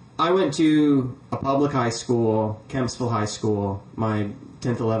 I went to a public high school, Kempsville High School, my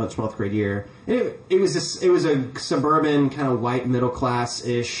 10th, 11th, 12th grade year. And it was a suburban kind of white middle class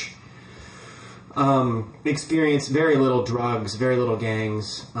ish experience. Very little drugs, very little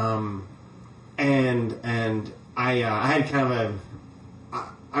gangs, and I had kind of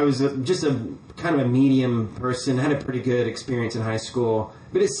I was just a kind of a medium person. I had a pretty good experience in high school,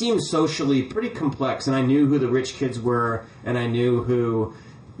 but it seemed socially pretty complex. And I knew who the rich kids were, and I knew who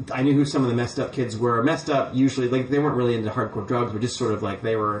some of the messed up kids were. Messed up usually, like they weren't really into hardcore drugs, but just sort of like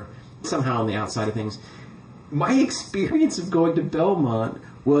they were somehow on the outside of things. My experience of going to Belmont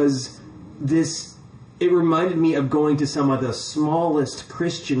was this. It reminded me of going to some of the smallest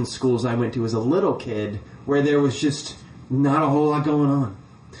Christian schools I went to as a little kid, where there was just not a whole lot going on.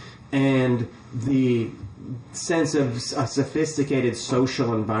 And the sense of a sophisticated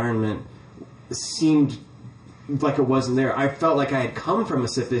social environment seemed like it wasn't there. I felt like I had come from a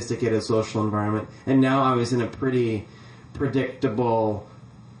sophisticated social environment, and now I was in a pretty predictable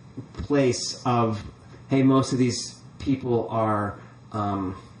place of, hey, most of these people are,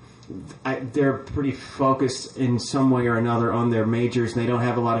 they're pretty focused in some way or another on their majors, and they don't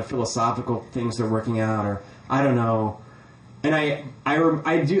have a lot of philosophical things they're working out, or I don't know. And I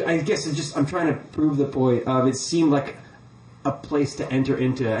guess I'm trying to prove the point of it seemed like a place to enter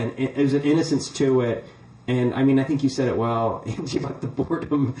into, and there's an innocence to it. And I mean, I think you said it well, Angie, about the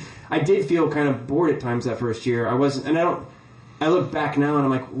boredom. I did feel kind of bored at times that first year. I wasn't, and I look back now and I'm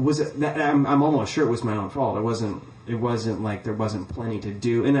like, was it that? I'm almost sure it was my own fault. It wasn't like there wasn't plenty to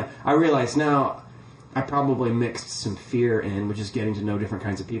do. And I realize now I probably mixed some fear in, which is getting to know different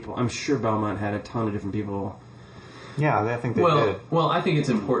kinds of people. I'm sure Belmont had a ton of different people. Yeah, I think they did. Well, I think it's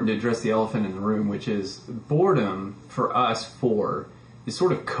important to address the elephant in the room, which is boredom for us is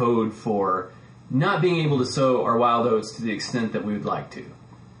sort of code for not being able to sow our wild oats to the extent that we would like to.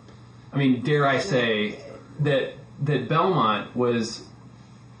 I mean, dare I say that Belmont was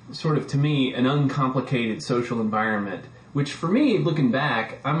sort of, to me, an uncomplicated social environment, which for me, looking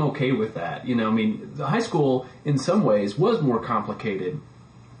back, I'm okay with that. I mean, the high school, in some ways, was more complicated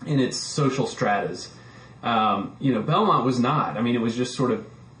in its social stratas. Belmont was not. I mean, it was just sort of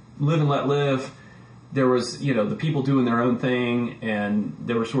live and let live. There was, the people doing their own thing, and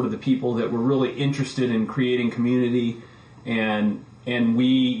there were sort of the people that were really interested in creating community, and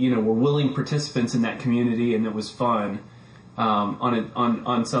we, were willing participants in that community, and it was fun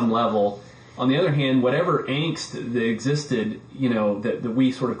on some level. On the other hand, whatever angst that existed, that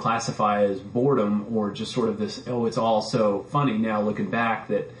we sort of classify as boredom or just sort of this, it's all so funny now looking back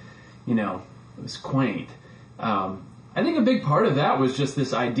that, it was quaint. I think a big part of that was just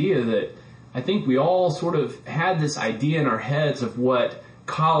this idea that I think we all sort of had this idea in our heads of what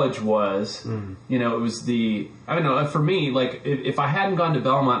college was. It was I don't know, for me, like if I hadn't gone to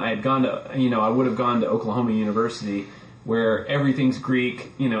Belmont, I would have gone to Oklahoma University, where everything's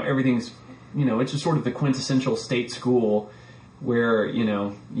Greek, everything's it's just sort of the quintessential state school where,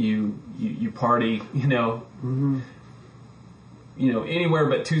 you party, anywhere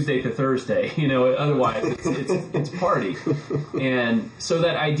but Tuesday to Thursday, otherwise it's party. And so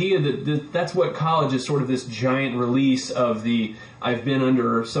that idea that's what college is, sort of this giant release of I've been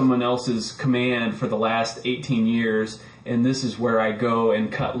under someone else's command for the last 18 years, and this is where I go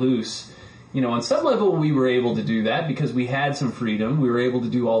and cut loose. On some level we were able to do that because we had some freedom. We were able to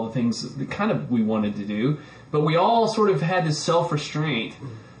do all the things that kind of we wanted to do, but we all sort of had this self-restraint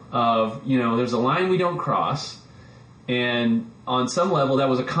of, there's a line we don't cross. And on some level, that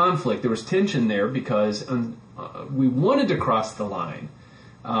was a conflict. There was tension there because we wanted to cross the line,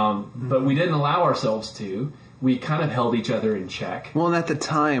 but we didn't allow ourselves to. We kind of held each other in check. Well, and at the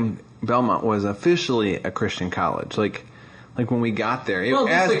time, Belmont was officially a Christian college. Like when we got there,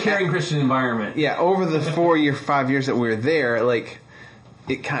 just a caring Christian environment. Yeah, over the 5 years that we were there,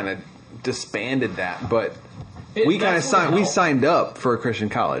 it kind of disbanded that, but. We kind of signed up for a Christian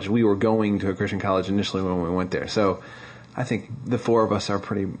college. We were going to a Christian college initially when we went there. So I think the four of us are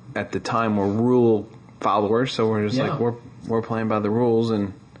at the time, we're rule followers. So we're just we're playing by the rules,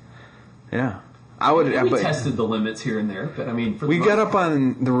 and yeah. We tested the limits here and there, but I mean, we got up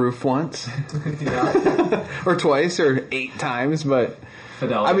on the roof once, or twice, or 8 times, but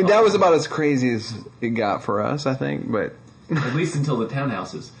Fidelity, I mean, that was about as crazy as it got for us, I think, but at least until the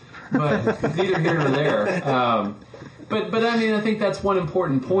townhouses. But neither here nor there. But I mean, I think that's one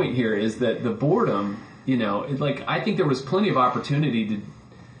important point here is that the boredom, I think there was plenty of opportunity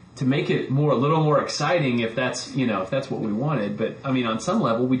to make it a little more exciting if that's what we wanted. But I mean, on some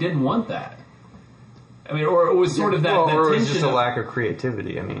level, we didn't want that. I mean, or it was sort of that or tension. It was just a lack of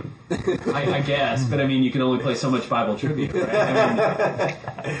creativity. I mean, I guess, but I mean, you can only play so much Bible trivia, right?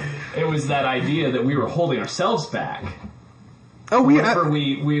 I mean, it was that idea that we were holding ourselves back. Oh, we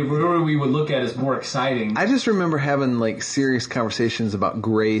would look at as more exciting. I just remember having serious conversations about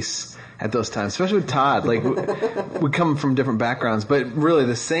grace at those times, especially with Todd. We come from different backgrounds, but really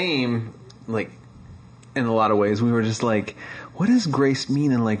the same. In a lot of ways, we were just what does grace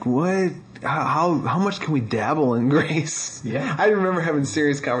mean, and what? How much can we dabble in grace? Yeah, I remember having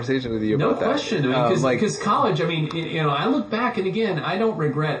serious conversations with you about that. No question, because college. I mean, I look back, and again, I don't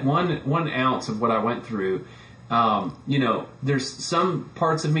regret one ounce of what I went through. There's some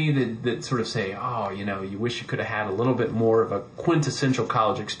parts of me that sort of say, you wish you could have had a little bit more of a quintessential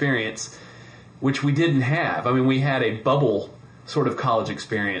college experience, which we didn't have. I mean, we had a bubble sort of college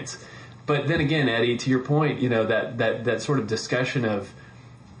experience. But then again, Eddie, to your point, that sort of discussion of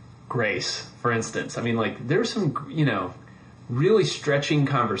grace, for instance. I mean, there's some, really stretching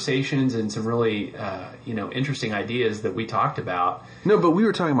conversations and some really, interesting ideas that we talked about. No, but we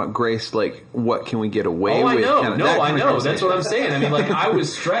were talking about grace, what can we get away with? I know. That's what I'm saying. I mean, I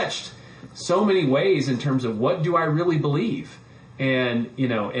was stretched so many ways in terms of what do I really believe? And,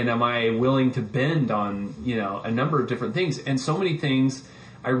 and am I willing to bend on, a number of different things? And so many things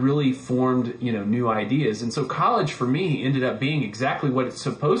I really formed, new ideas. And so college for me ended up being exactly what it's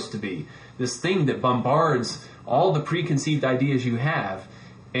supposed to be. This thing that bombards all the preconceived ideas you have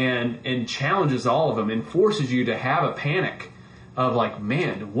and challenges all of them and forces you to have a panic of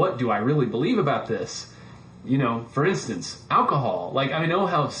man, what do I really believe about this? For instance, alcohol. I know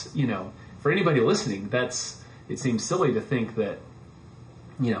how, for anybody listening, it seems silly to think that,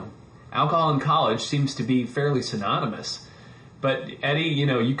 alcohol in college seems to be fairly synonymous. But Eddie,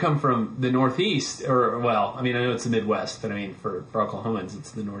 you come from the Northeast, I know it's the Midwest, but I mean for Oklahomans,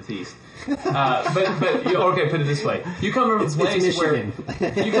 it's the Northeast. Okay, put it this way: you come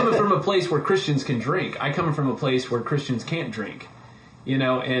from a place where Christians can drink. I come from a place where Christians can't drink.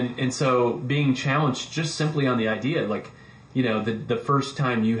 And so being challenged just simply on the idea, the first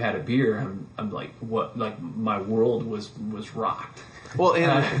time you had a beer, I'm like, what? My world was rocked. Well,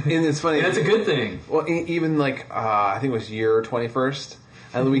 and it's funny. And that's a good thing. Well, even I think it was year 21st,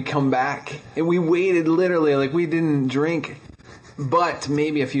 and we come back, and we waited literally, we didn't drink, but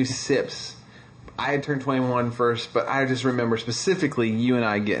maybe a few sips. I had turned 21 first, but I just remember specifically you and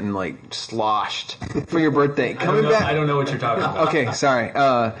I getting sloshed for your birthday. I don't know what you're talking about. Okay, sorry.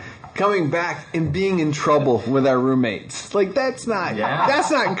 Coming back and being in trouble with our roommates. That's not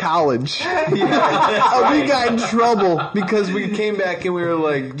college. We got in trouble because we came back and we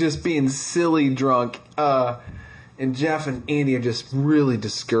were just being silly drunk. And Jeff and Andy are just really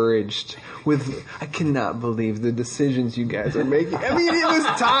discouraged with, I cannot believe the decisions you guys are making. I mean, it was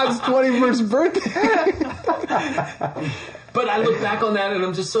Todd's 21st birthday. But I look back on that and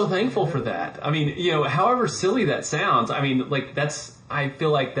I'm just so thankful for that. I mean, however silly that sounds, I mean, I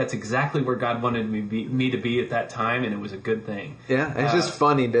feel like that's exactly where God wanted me to be at that time, and it was a good thing. Yeah, it's just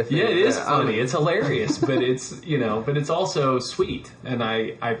funny to think. Yeah, it is funny. It's hilarious, but it's but it's also sweet, and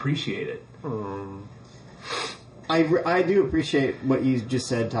I appreciate it. I do appreciate what you just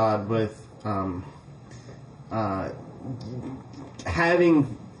said, Todd, with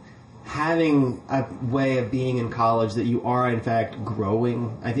having a way of being in college that you are in fact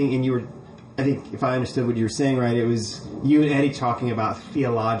growing. I think if I understood what you were saying right, it was you and Eddie talking about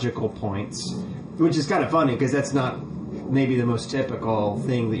theological points, which is kind of funny because that's not maybe the most typical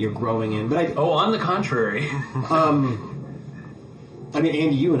thing that you're growing in. But on the contrary. I mean,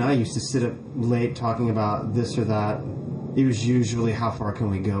 Andy, you and I used to sit up late talking about this or that. It was usually how far can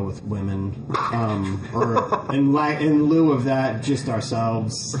we go with women, or in lieu of that, just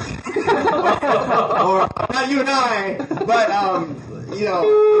ourselves, or not you and I, but that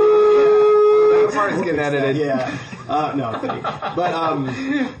part is getting edited. Yeah, no, I'm kidding. But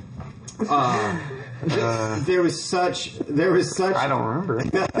there was such. I don't remember.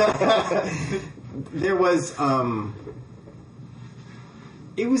 There was.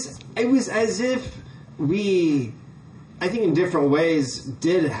 It was as if we, I think in different ways,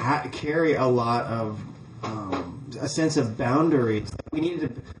 did carry a lot of a sense of boundaries. We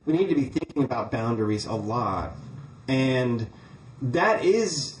needed to be thinking about boundaries a lot, and that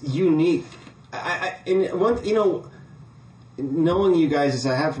is unique. Knowing you guys as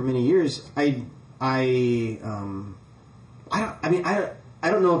I have for many years, I don't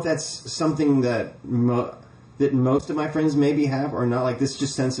know if that's something that that most of my friends maybe have or not, like this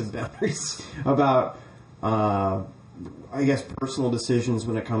just sense of boundaries about, I guess, personal decisions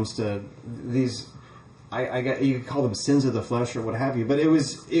when it comes to these, you could call them sins of the flesh or what have you, but it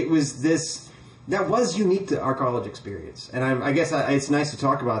was this, that was unique to our college experience. And I guess it's nice to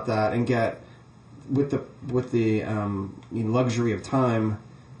talk about that and get, with the luxury of time,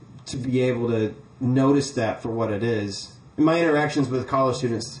 to be able to notice that for what it is. In my interactions with college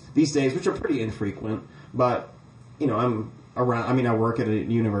students these days, which are pretty infrequent, but, I'm around. I mean, I work at a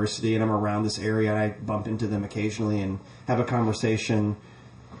university, and I'm around this area, and I bump into them occasionally and have a conversation.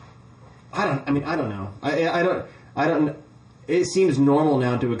 I don't know. I don't. It seems normal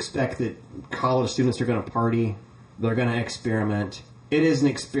now to expect that college students are going to party. They're going to experiment. It is an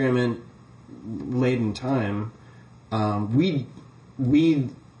experiment-laden time. We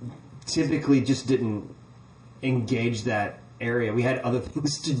typically just didn't engage that area. We had other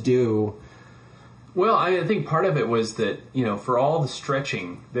things to do. Well, I think part of it was that, for all the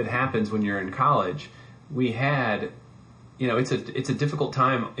stretching that happens when you're in college, we had, it's a difficult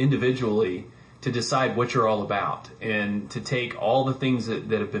time individually to decide what you're all about and to take all the things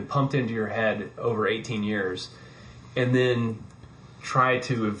that have been pumped into your head over 18 years and then try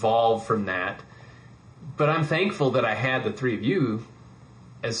to evolve from that. But I'm thankful that I had the three of you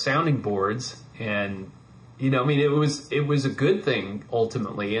as sounding boards, and it was a good thing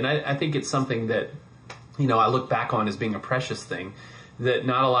ultimately, and I think it's something that I look back on as being a precious thing that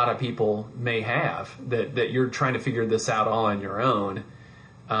not a lot of people may have, that you're trying to figure this out all on your own,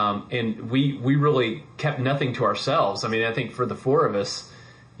 and we really kept nothing to ourselves. I mean, I think for the four of us,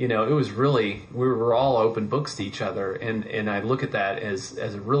 it was really, we were all open books to each other, and I look at that as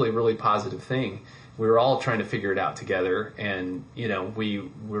a really, really positive thing. We were all trying to figure it out together, and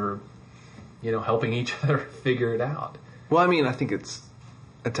we were helping each other figure it out. Well, I mean, I think it's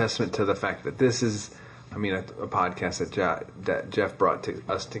a testament to the fact that this is, a podcast that Jeff brought to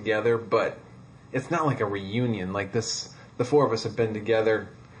us together, but it's not like a reunion. Like this, the four of us have been together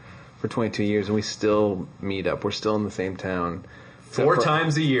for 22 years, and we still meet up. We're still in the same town. Four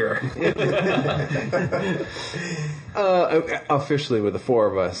times a year. Officially with the four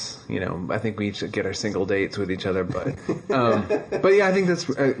of us, I think we each get our single dates with each other, but yeah, I think that's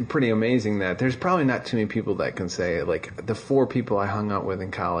pretty amazing that there's probably not too many people that can say, like, the four people I hung out with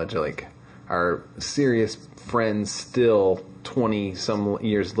in college, like, are serious friends still 20 some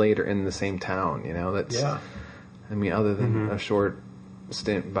years later in the same town, that's, yeah. Other than a short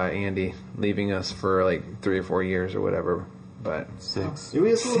stint by Andy leaving us for like 3 or 4 years or whatever. But 6. It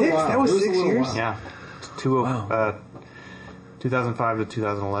was 6. That was 6 years. While. Yeah, 2005 to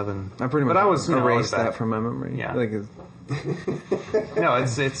 2011. I pretty much erased that from my memory. Yeah, like no,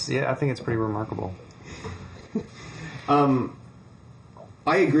 it's yeah. I think it's pretty remarkable. I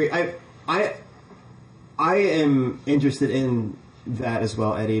agree. I am interested in that as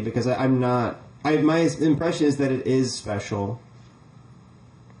well, Eddie, because I'm not. My impression is that it is special.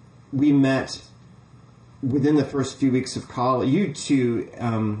 We met within the first few weeks of college. You two,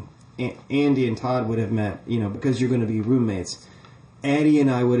 Andy and Todd, would have met, because you're going to be roommates. Eddie and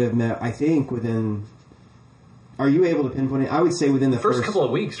I would have met, I think, within Are you able to pinpoint it? I would say within the First couple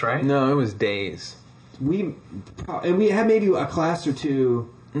of weeks, right? No, it was days. we had maybe a class or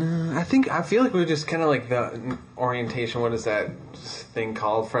two. I feel like we just kind of like the orientation. What is that thing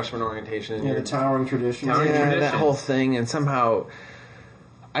called? Freshman orientation. Yeah, the towering tradition. That whole thing. And somehow,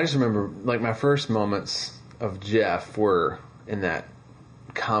 I just remember like my first moments of Jeff were in that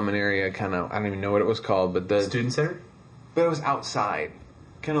common area. Kind of, I don't even know what it was called, but the Student center. But it was outside,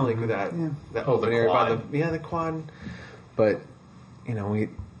 kind of like with that open the area quad. by the quad. But you know,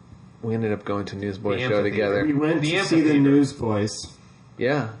 we ended up going to Newsboys The show amphitheater. We together. went The to see the amphitheater. Newsboys.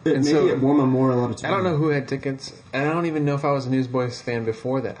 Yeah, Maybe at War Memorial out of town. I don't know who had tickets, and I don't even know if I was a Newsboys fan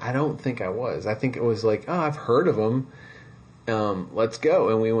before that. I don't think I was. I think it was like, oh, I've heard of them. Let's go,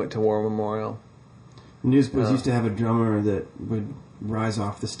 and we went to War Memorial. Newsboys used to have a drummer that would rise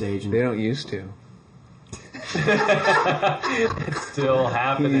off the stage. And They don't used to. It's still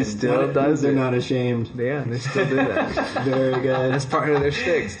happening. He still does They're it. not ashamed. Yeah, they still do that. Very good. That's part of their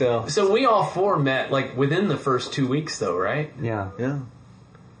shtick still. So we all four met like within the first 2 weeks, though, right? Yeah. Yeah.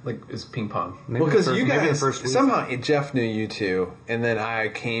 Like it's ping pong. Maybe Well, because the you maybe the guys first week. somehow Jeff knew you two, and then I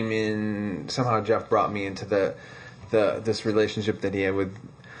came in. Somehow Jeff brought me into this relationship that he had with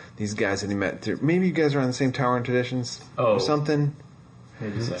these guys that he met through. Maybe you guys are on the same Tower and Traditions Oh. or something.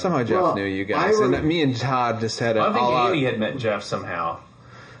 Maybe so. Somehow Jeff Well, knew you guys, I and rem- me and Todd just had a I think all Andy out. had met Jeff somehow.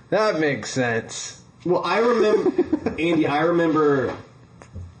 That makes sense. Well, I remember, Andy, I remember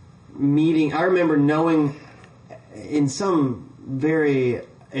knowing in some very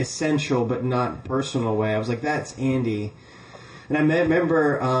essential but not personal way. I was like, that's Andy. And I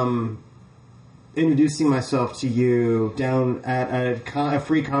remember introducing myself to you down at a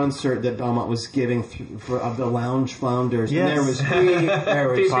free concert that Belmont was giving of the Lounge Flounders. Yes. And there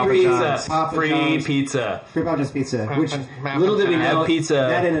was free Papa pizza. John's. Papa Free John's. pizza. Free Papa John's pizza, which little did we know, Have pizza.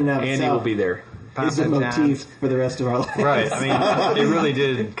 that in and of Andy itself will be there. is a Papa motif John's. for the rest of our lives. Right. I mean, it really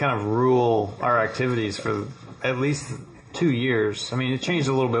did kind of rule our activities for at least 2 years. I mean, it changed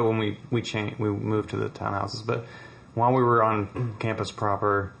a little bit when we moved to the townhouses, but while we were on campus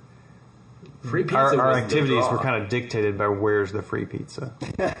proper, Free pizza. our was the activities draw. were kind of dictated by where's the free pizza.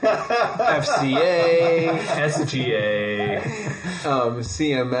 FCA, SGA.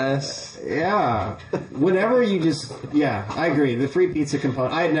 CMS. Yeah. Whenever you just... Yeah, I agree. The free pizza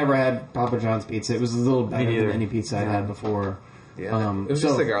component... I had never had Papa John's pizza. It was a little better neither. than any pizza I'd had before. Yeah, it was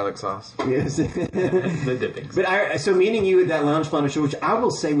just the garlic sauce. Yes. The dipping. But so meeting you at that Lounge Flounder show, which I will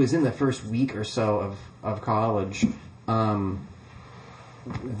say was in the first week or so of college, that...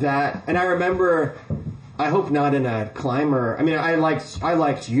 And I remember... I hope not in a climber. I mean, I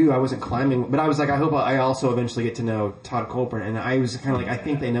liked you. I wasn't climbing, but I was like, I hope I also eventually get to know Todd Colburn. And I was kind of like, I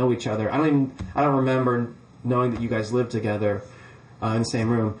think they know each other. I don't remember knowing that you guys lived together in the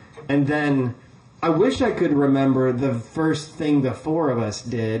same room. And then I wish I could remember the first thing the four of us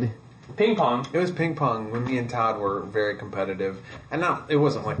did. Ping pong. It was ping pong when me and Todd were very competitive, and it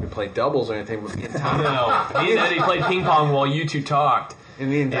wasn't like we played doubles or anything. But me and Todd, No, me and Eddie played ping pong while you two talked. and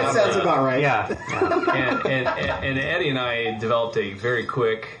me and That Todd, sounds about right. Yeah. And Eddie and I developed a very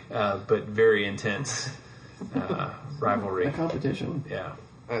quick but very intense rivalry. A competition. Yeah,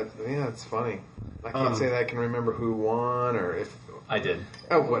 yeah, it's funny. I can't say that I can remember who won or if. I did.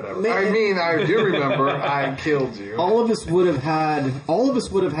 Oh, whatever. Man. I mean, I do remember I killed you. All of us would have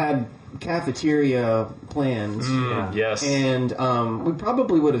had cafeteria plans. Yes. And we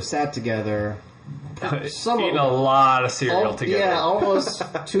probably would have sat together. Eating a lot of cereal together. Yeah, almost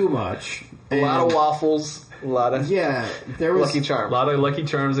too much. A lot of waffles, a lot of Yeah, there was. Lucky A Charms. lot of Lucky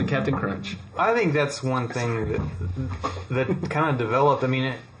Charms and Captain Crunch. I think that's one thing that kind of developed. I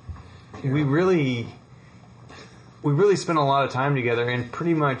mean, we really spent a lot of time together, and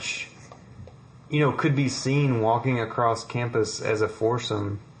pretty much, could be seen walking across campus as a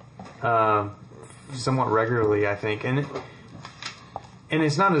foursome, somewhat regularly. I think, and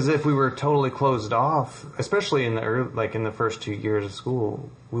it's not as if we were totally closed off, especially in the first 2 years of school.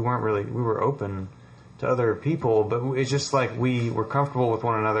 We were open to other people, but it's just like we were comfortable with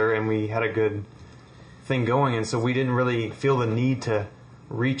one another and we had a good thing going, and so we didn't really feel the need to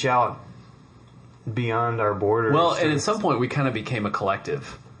reach out beyond our borders. Well, and at some point we kind of became a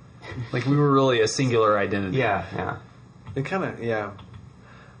collective. Like we were really a singular identity. yeah. It kind of, yeah.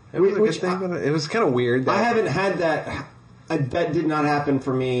 It was a good thing, but it was kind of weird. I haven't had that. That did not happen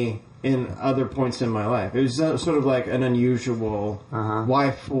for me in other points in my life. It was sort of like an unusual.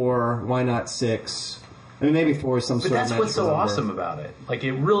 Why 4? Why not 6? I mean, maybe 4 is some But sort of that's what's so magical number. awesome about it. Like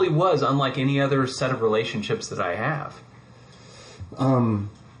it really was unlike any other set of relationships that I have.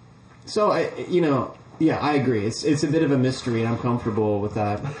 So Yeah, I agree. It's a bit of a mystery, and I'm comfortable with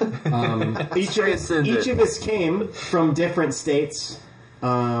that. Each of us came from different states.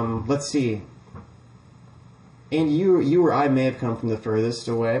 Let's see. And you or I may have come from the furthest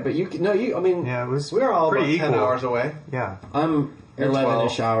away, but I mean, Yeah, it was We're all pretty about 10 equal. hours away. Yeah. I'm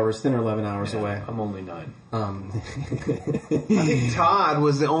 11-ish hours, 10 or 11 hours away. I'm only 9. I think Todd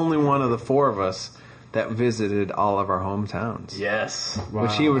was the only one of the four of us that visited all of our hometowns. Yes. Wow.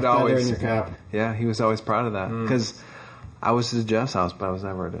 Which he would Feather always... in your cap. Yeah, he was always proud of that. Because I was to Jeff's house, but I was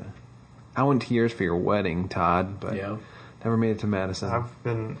never to... I went to yours for your wedding, Todd, but never made it to Madison. I've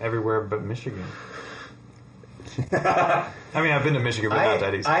been everywhere but Michigan. I mean, I've been to Michigan, but not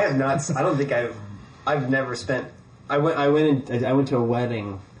that easy. I have not. I don't think I've never spent. I went to a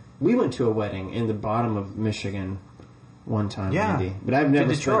wedding. We went to a wedding in the bottom of Michigan one time, Yeah. Andy. But I've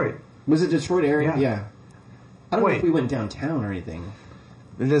never. Detroit. Was it Detroit area? Yeah. I don't know Wait. if we went downtown or anything.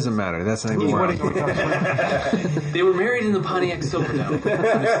 It doesn't matter. That's not even Whose where wedding are we talking about? They were married in the Pontiac Silverdome. It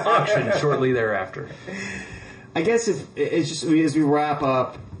was auctioned shortly thereafter. I guess it's just as we wrap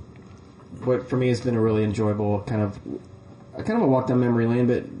up, what for me has been a really enjoyable kind of a walk down memory lane,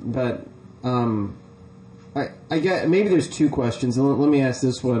 but I get maybe there's two questions. And let me ask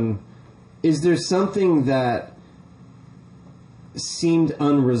this one: is there something that seemed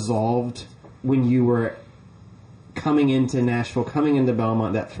unresolved when you were coming into Nashville, coming into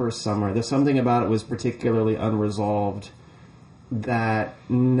Belmont that first summer? There's something about it was particularly unresolved that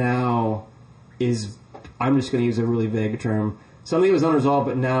now is, I'm just going to use a really vague term, something was unresolved,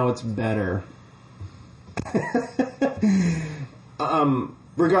 but now it's better.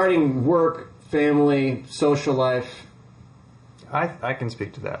 Regarding work, family, social life. I can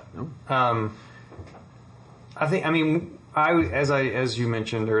speak to that. I think. I mean, as you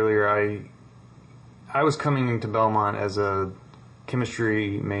mentioned earlier, I was coming into Belmont as a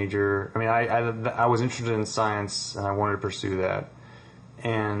chemistry major. I mean, I was interested in science and I wanted to pursue that.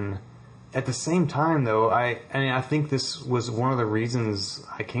 And at the same time, though, I think this was one of the reasons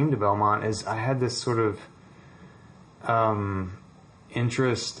I came to Belmont is I had this sort of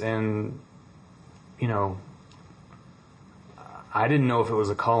interest in, I didn't know if it was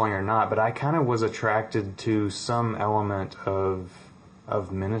a calling or not, but I kind of was attracted to some element of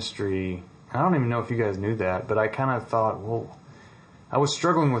ministry. I don't even know if you guys knew that, but I kind of thought, well, I was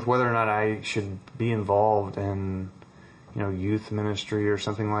struggling with whether or not I should be involved in, youth ministry or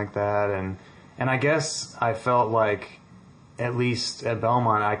something like that. And I guess I felt like, at least at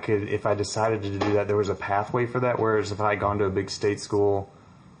Belmont, I could, if I decided to do that, there was a pathway for that. Whereas if I had gone to a big state school,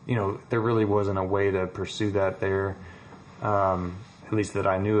 there really wasn't a way to pursue that there, at least that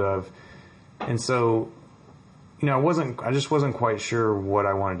I knew of. And so, I just wasn't quite sure what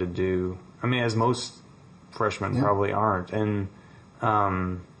I wanted to do. I mean, as most freshmen probably aren't. And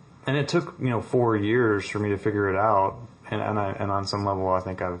it took, 4 years for me to figure it out. And on some level, I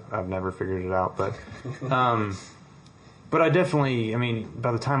think I've never figured it out. But, but I definitely,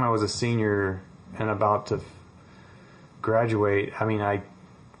 by the time I was a senior and about to graduate, I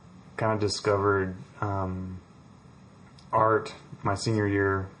kind of discovered art my senior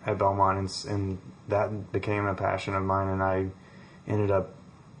year at Belmont, and that became a passion of mine, and I ended up,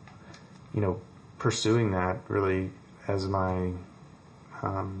 pursuing that really as my,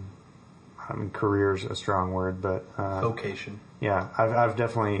 career is a strong word, but Vocation. Yeah, I've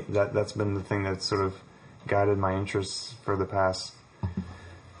definitely that's been the thing that's sort of guided my interests for the past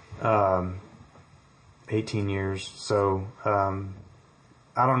 18 years. So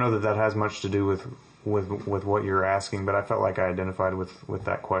I don't know that has much to do with what you're asking, but I felt like I identified with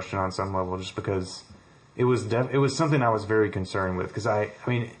that question on some level, just because it was something I was very concerned with. Because I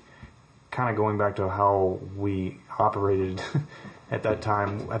mean, kind of going back to how we operated at that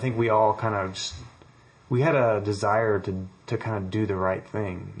time, I think we all kind of we had a desire to kind of do the right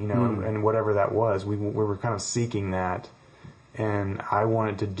thing, and whatever that was, we were kind of seeking that, and I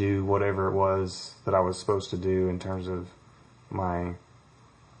wanted to do whatever it was that I was supposed to do in terms of my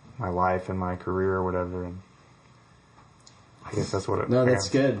life and my career or whatever. And I guess that's what it. No, that's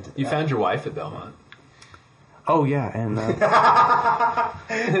good. You found your wife at Belmont. Oh yeah, and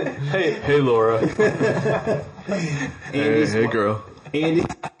hey Laura. Hey girl.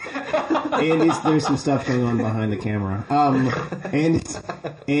 Andy's there's some stuff going on behind the camera.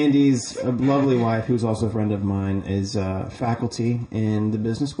 Andy's a lovely wife, who's also a friend of mine, is faculty in the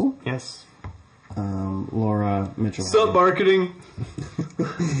business school. Yes. Laura Mitchell. Sub marketing.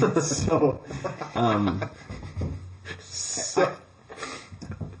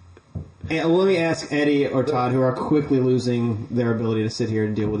 And let me ask Eddie or Todd, who are quickly losing their ability to sit here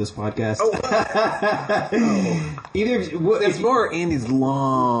and deal with this podcast. It's more Andy's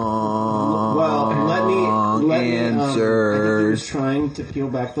long. Well, let me answers. I think he was trying to peel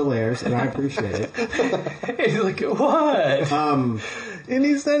back the layers, and I appreciate it. He's like, what? And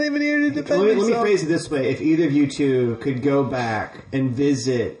he's not even here to defend himself. Let me phrase it this way. If either of you two could go back and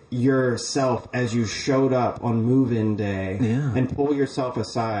visit yourself as you showed up on move-in day and pull yourself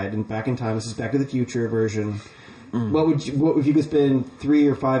aside and back in time, this is Back to the Future version, what if you could spend 3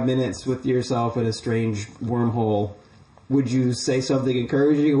 or 5 minutes with yourself in a strange wormhole? Would you say something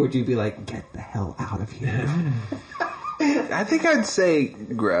encouraging, or would you be like, get the hell out of here? I think I'd say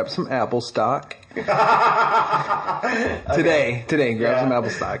grab some apple stock. Today, grab some apple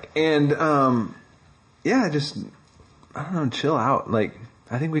stock. And, just, I don't know, chill out. Like,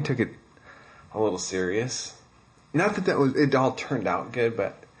 I think we took it a little serious. Not that it all turned out good,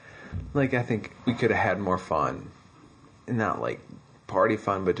 but, like, I think we could have had more fun. And not, like, party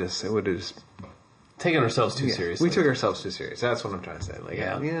fun, but just, it would have just... Taking ourselves too seriously. We took ourselves too serious. That's what I'm trying to say. Like,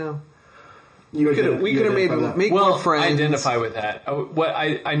 We could have made more friends. I identify with that.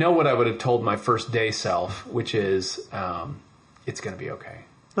 I know what I would have told my first day self, which is, it's going to be okay.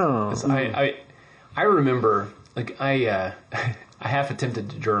 Oh. I remember, like, I half attempted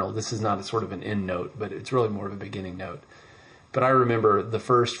to journal. This is not a sort of an end note, but it's really more of a beginning note. But I remember the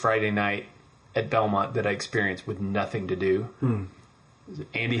first Friday night at Belmont that I experienced with nothing to do.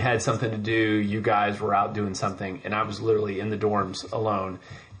 Andy had something to do. You guys were out doing something, and I was literally in the dorms alone.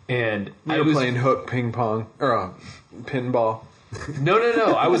 And I was playing hook ping pong or pinball. No.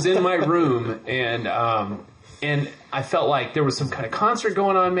 I was in my room, and I felt like there was some kind of concert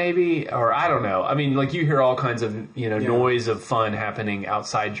going on, maybe, or I don't know. I mean, like you hear all kinds of noise of fun happening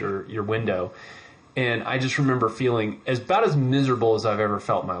outside your window, and I just remember feeling about as miserable as I've ever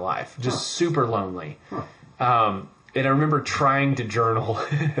felt in my life, just super lonely. And I remember trying to journal,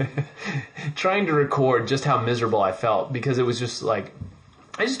 trying to record just how miserable I felt, because it was just like,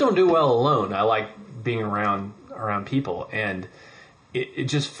 I just don't do well alone. I like being around people, and it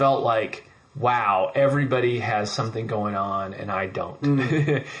just felt like, wow, everybody has something going on and I don't.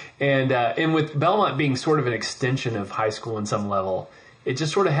 And with Belmont being sort of an extension of high school in some level, it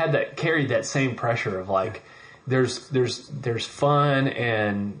just sort of carried that same pressure of like, there's fun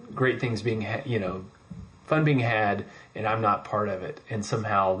and great things being fun being had, and I'm not part of it, and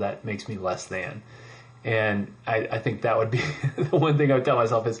somehow that makes me less than. And I think that would be the one thing I would tell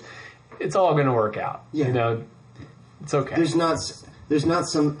myself is, it's all going to work out. Yeah. It's okay. There's not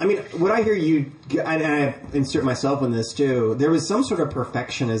some. I mean, what I hear you, and I insert myself in this too. There was some sort of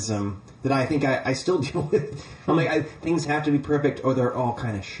perfectionism that I think I still deal with. I'm like, things have to be perfect, or they're all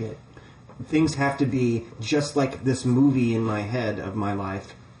kind of shit. Things have to be just like this movie in my head of my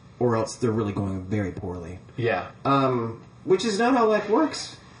life, or else they're really going very poorly. Yeah. Which is not how life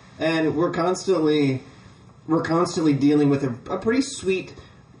works, and we're constantly dealing with a pretty sweet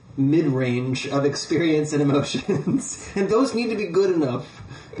mid-range of experience and emotions, and those need to be good enough,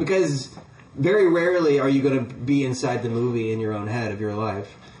 because very rarely are you going to be inside the movie in your own head of your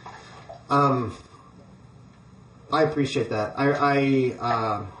life. I appreciate that.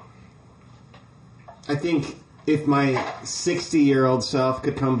 I think if my 60-year-old self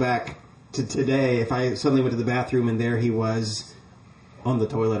could come back to today, if I suddenly went to the bathroom and there he was on the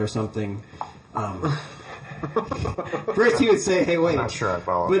toilet or something, first he would say, "Hey, wait." Not sure I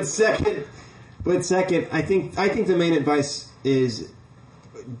follow. But second, I think the main advice is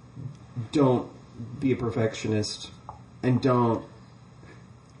don't be a perfectionist, and don't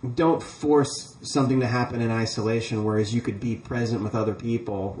force something to happen in isolation, whereas you could be present with other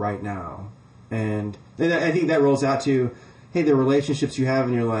people right now. And I think that rolls out to, hey, the relationships you have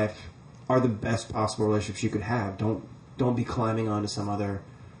in your life are the best possible relationships you could have. Don't be climbing onto some other.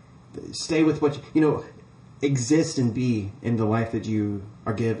 Stay with what exist and be in the life that you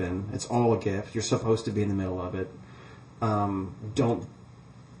are given. It's all a gift. You're supposed to be in the middle of it. Don't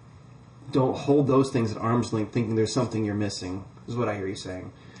hold those things at arm's length, thinking there's something you're missing. Is what I hear you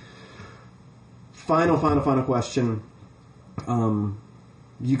saying. Final question.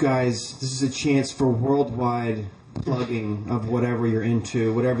 You guys, this is a chance for worldwide plugging of whatever you're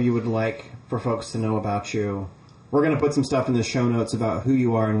into, whatever you would like for folks to know about you. We're going to put some stuff in the show notes about who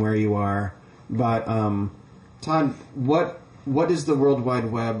you are and where you are. But, Todd, what does the World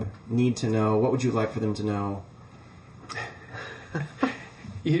Wide Web need to know? What would you like for them to know?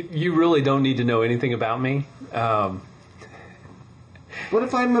 You really don't need to know anything about me. What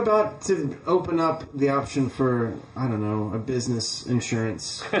if I'm about to open up the option for, I don't know, a business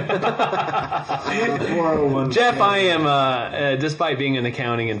insurance? 401k. Jeff, I am, despite being an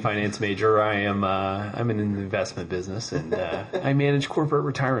accounting and finance major, I'm in the investment business, and I manage corporate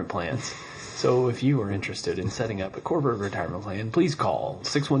retirement plans. So if you are interested in setting up a corporate retirement plan, please call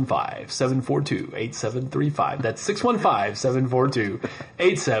 615-742-8735. That's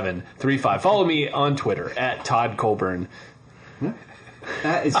 615-742-8735. Follow me on Twitter at Todd Colburn.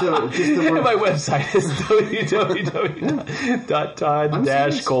 So just the word. My website is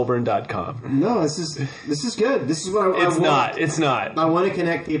www.todd-colburn.com. No, this is good. This is what I want. It's not. I want to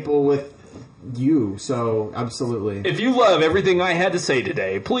connect people with you, so absolutely. If you love everything I had to say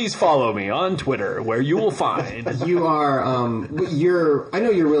today, please follow me on Twitter, where you will find... You are, I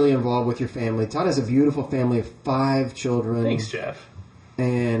know you're really involved with your family. Todd has a beautiful family of 5 children. Thanks, Jeff.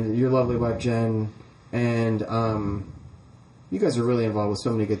 And your lovely wife, Jen. And, you guys are really involved with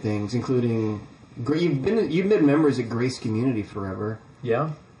so many good things, including... You've been members at Grace Community forever. Yeah.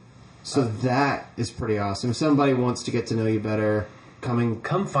 So that is pretty awesome. If somebody wants to get to know you better...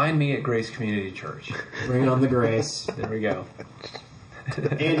 Come find me at Grace Community Church. Bring on the grace. There we go.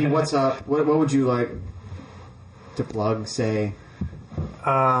 Andy, what's up? What would you like to plug, say?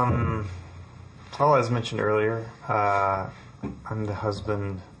 Well, as mentioned earlier, I'm the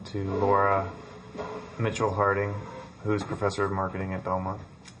husband to Laura Mitchell Harding, who's professor of marketing at Belmont.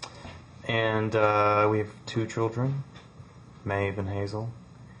 And we have 2 children, Maeve and Hazel.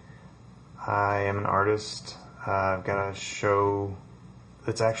 I am an artist. I've got a show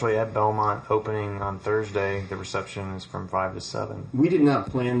that's actually at Belmont opening on Thursday. The reception is from 5 to 7. We did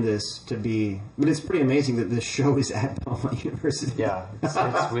not plan this to be, but it's pretty amazing that this show is at Belmont University. Yeah,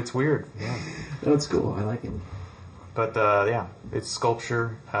 it's weird. Yeah. That's cool. I like it. But yeah, it's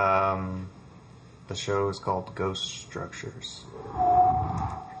sculpture. The show is called Ghost Structures.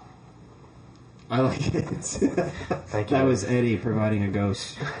 I like it. Thank you. That was Eddie providing a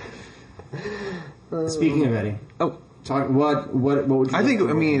ghost. Speaking of Eddie, talk. What would you? I think.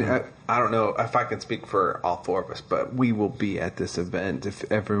 I mean, I don't know if I can speak for all 4 of us, but we will be at this event if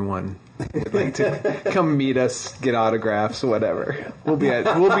everyone would like to come meet us, get autographs, whatever. We'll be at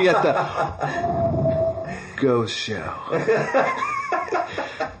the Ghost Show.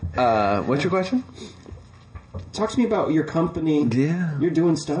 What's your question? Talk to me about your company. Yeah, you're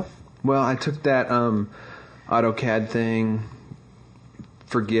doing stuff. Well, I took that AutoCAD thing.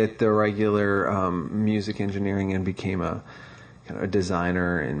 Forget the regular music engineering and became a kind of a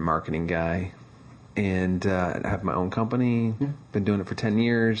designer and marketing guy, and I have my own company. Been doing it for 10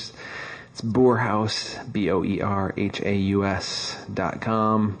 years. It's Boerhaus,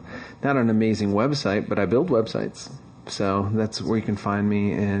 BOERHAUS.com. Not an amazing website, but I build websites, so that's where you can find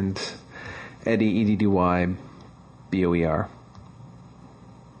me. And Eddie, EDDY, BOER.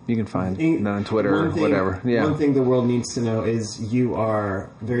 You can find that on Twitter or whatever. Yeah. One thing the world needs to know is you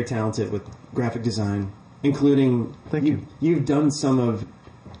are very talented with graphic design, including... Thank you. You've done some of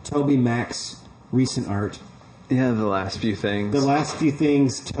Toby Mac's recent art. Yeah, the last few things.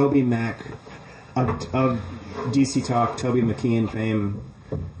 Toby Mac of DC Talk, Toby McKeon fame.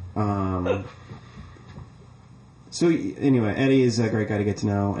 So anyway, Eddie is a great guy to get to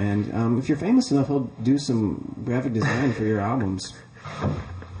know, and if you're famous enough, he'll do some graphic design for your albums.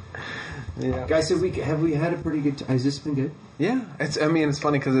 Yeah. Guys, have we had a pretty good time? Has this been good? Yeah. It's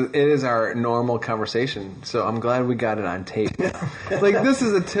funny because it is our normal conversation, so I'm glad we got it on tape. Like, this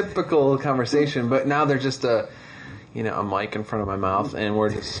is a typical conversation, but now they're just a mic in front of my mouth, and we're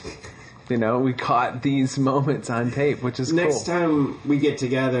just, we caught these moments on tape, which is cool. Next time we get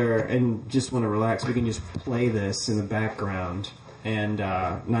together and just want to relax, we can just play this in the background and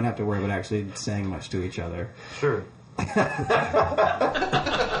not have to worry about actually saying much to each other. Sure.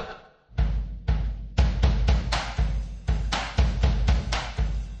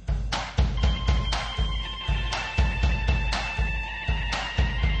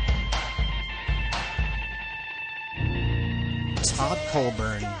 Todd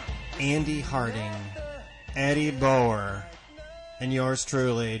Colburn, Andy Harding, Eddie Boer, and yours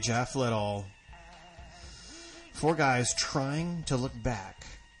truly, Jeff Little. 4 guys trying to look back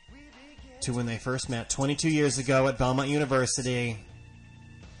to when they first met 22 years ago at Belmont University.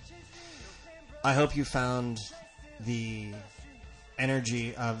 I hope you found the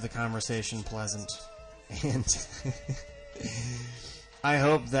energy of the conversation pleasant. And I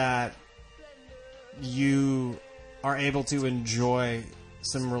hope that you are able to enjoy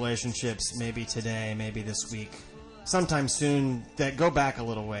some relationships maybe today, maybe this week, sometime soon, that go back a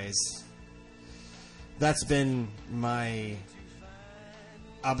little ways. That's been my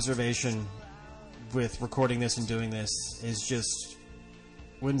observation with recording this and doing this, is just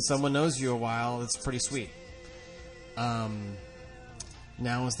when someone knows you a while, it's pretty sweet.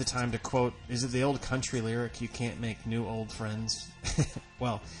 Now is the time to quote, is it the old country lyric, you can't make new old friends?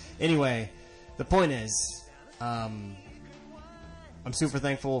 Well, anyway, the point is, I'm super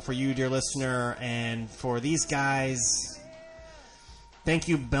thankful for you, dear listener, and for these guys. Thank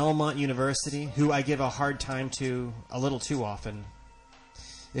you, Belmont University, who I give a hard time to a little too often.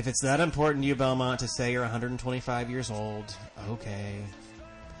 If it's that important to you, Belmont, to say you're 125 years old, okay.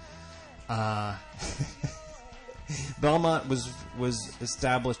 Belmont was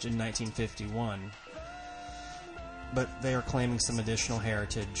established in 1951, but they are claiming some additional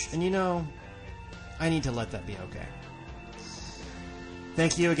heritage. And I need to let that be okay.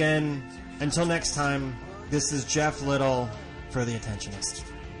 Thank you again. Until next time, this is Jeff Little for The Attentionist.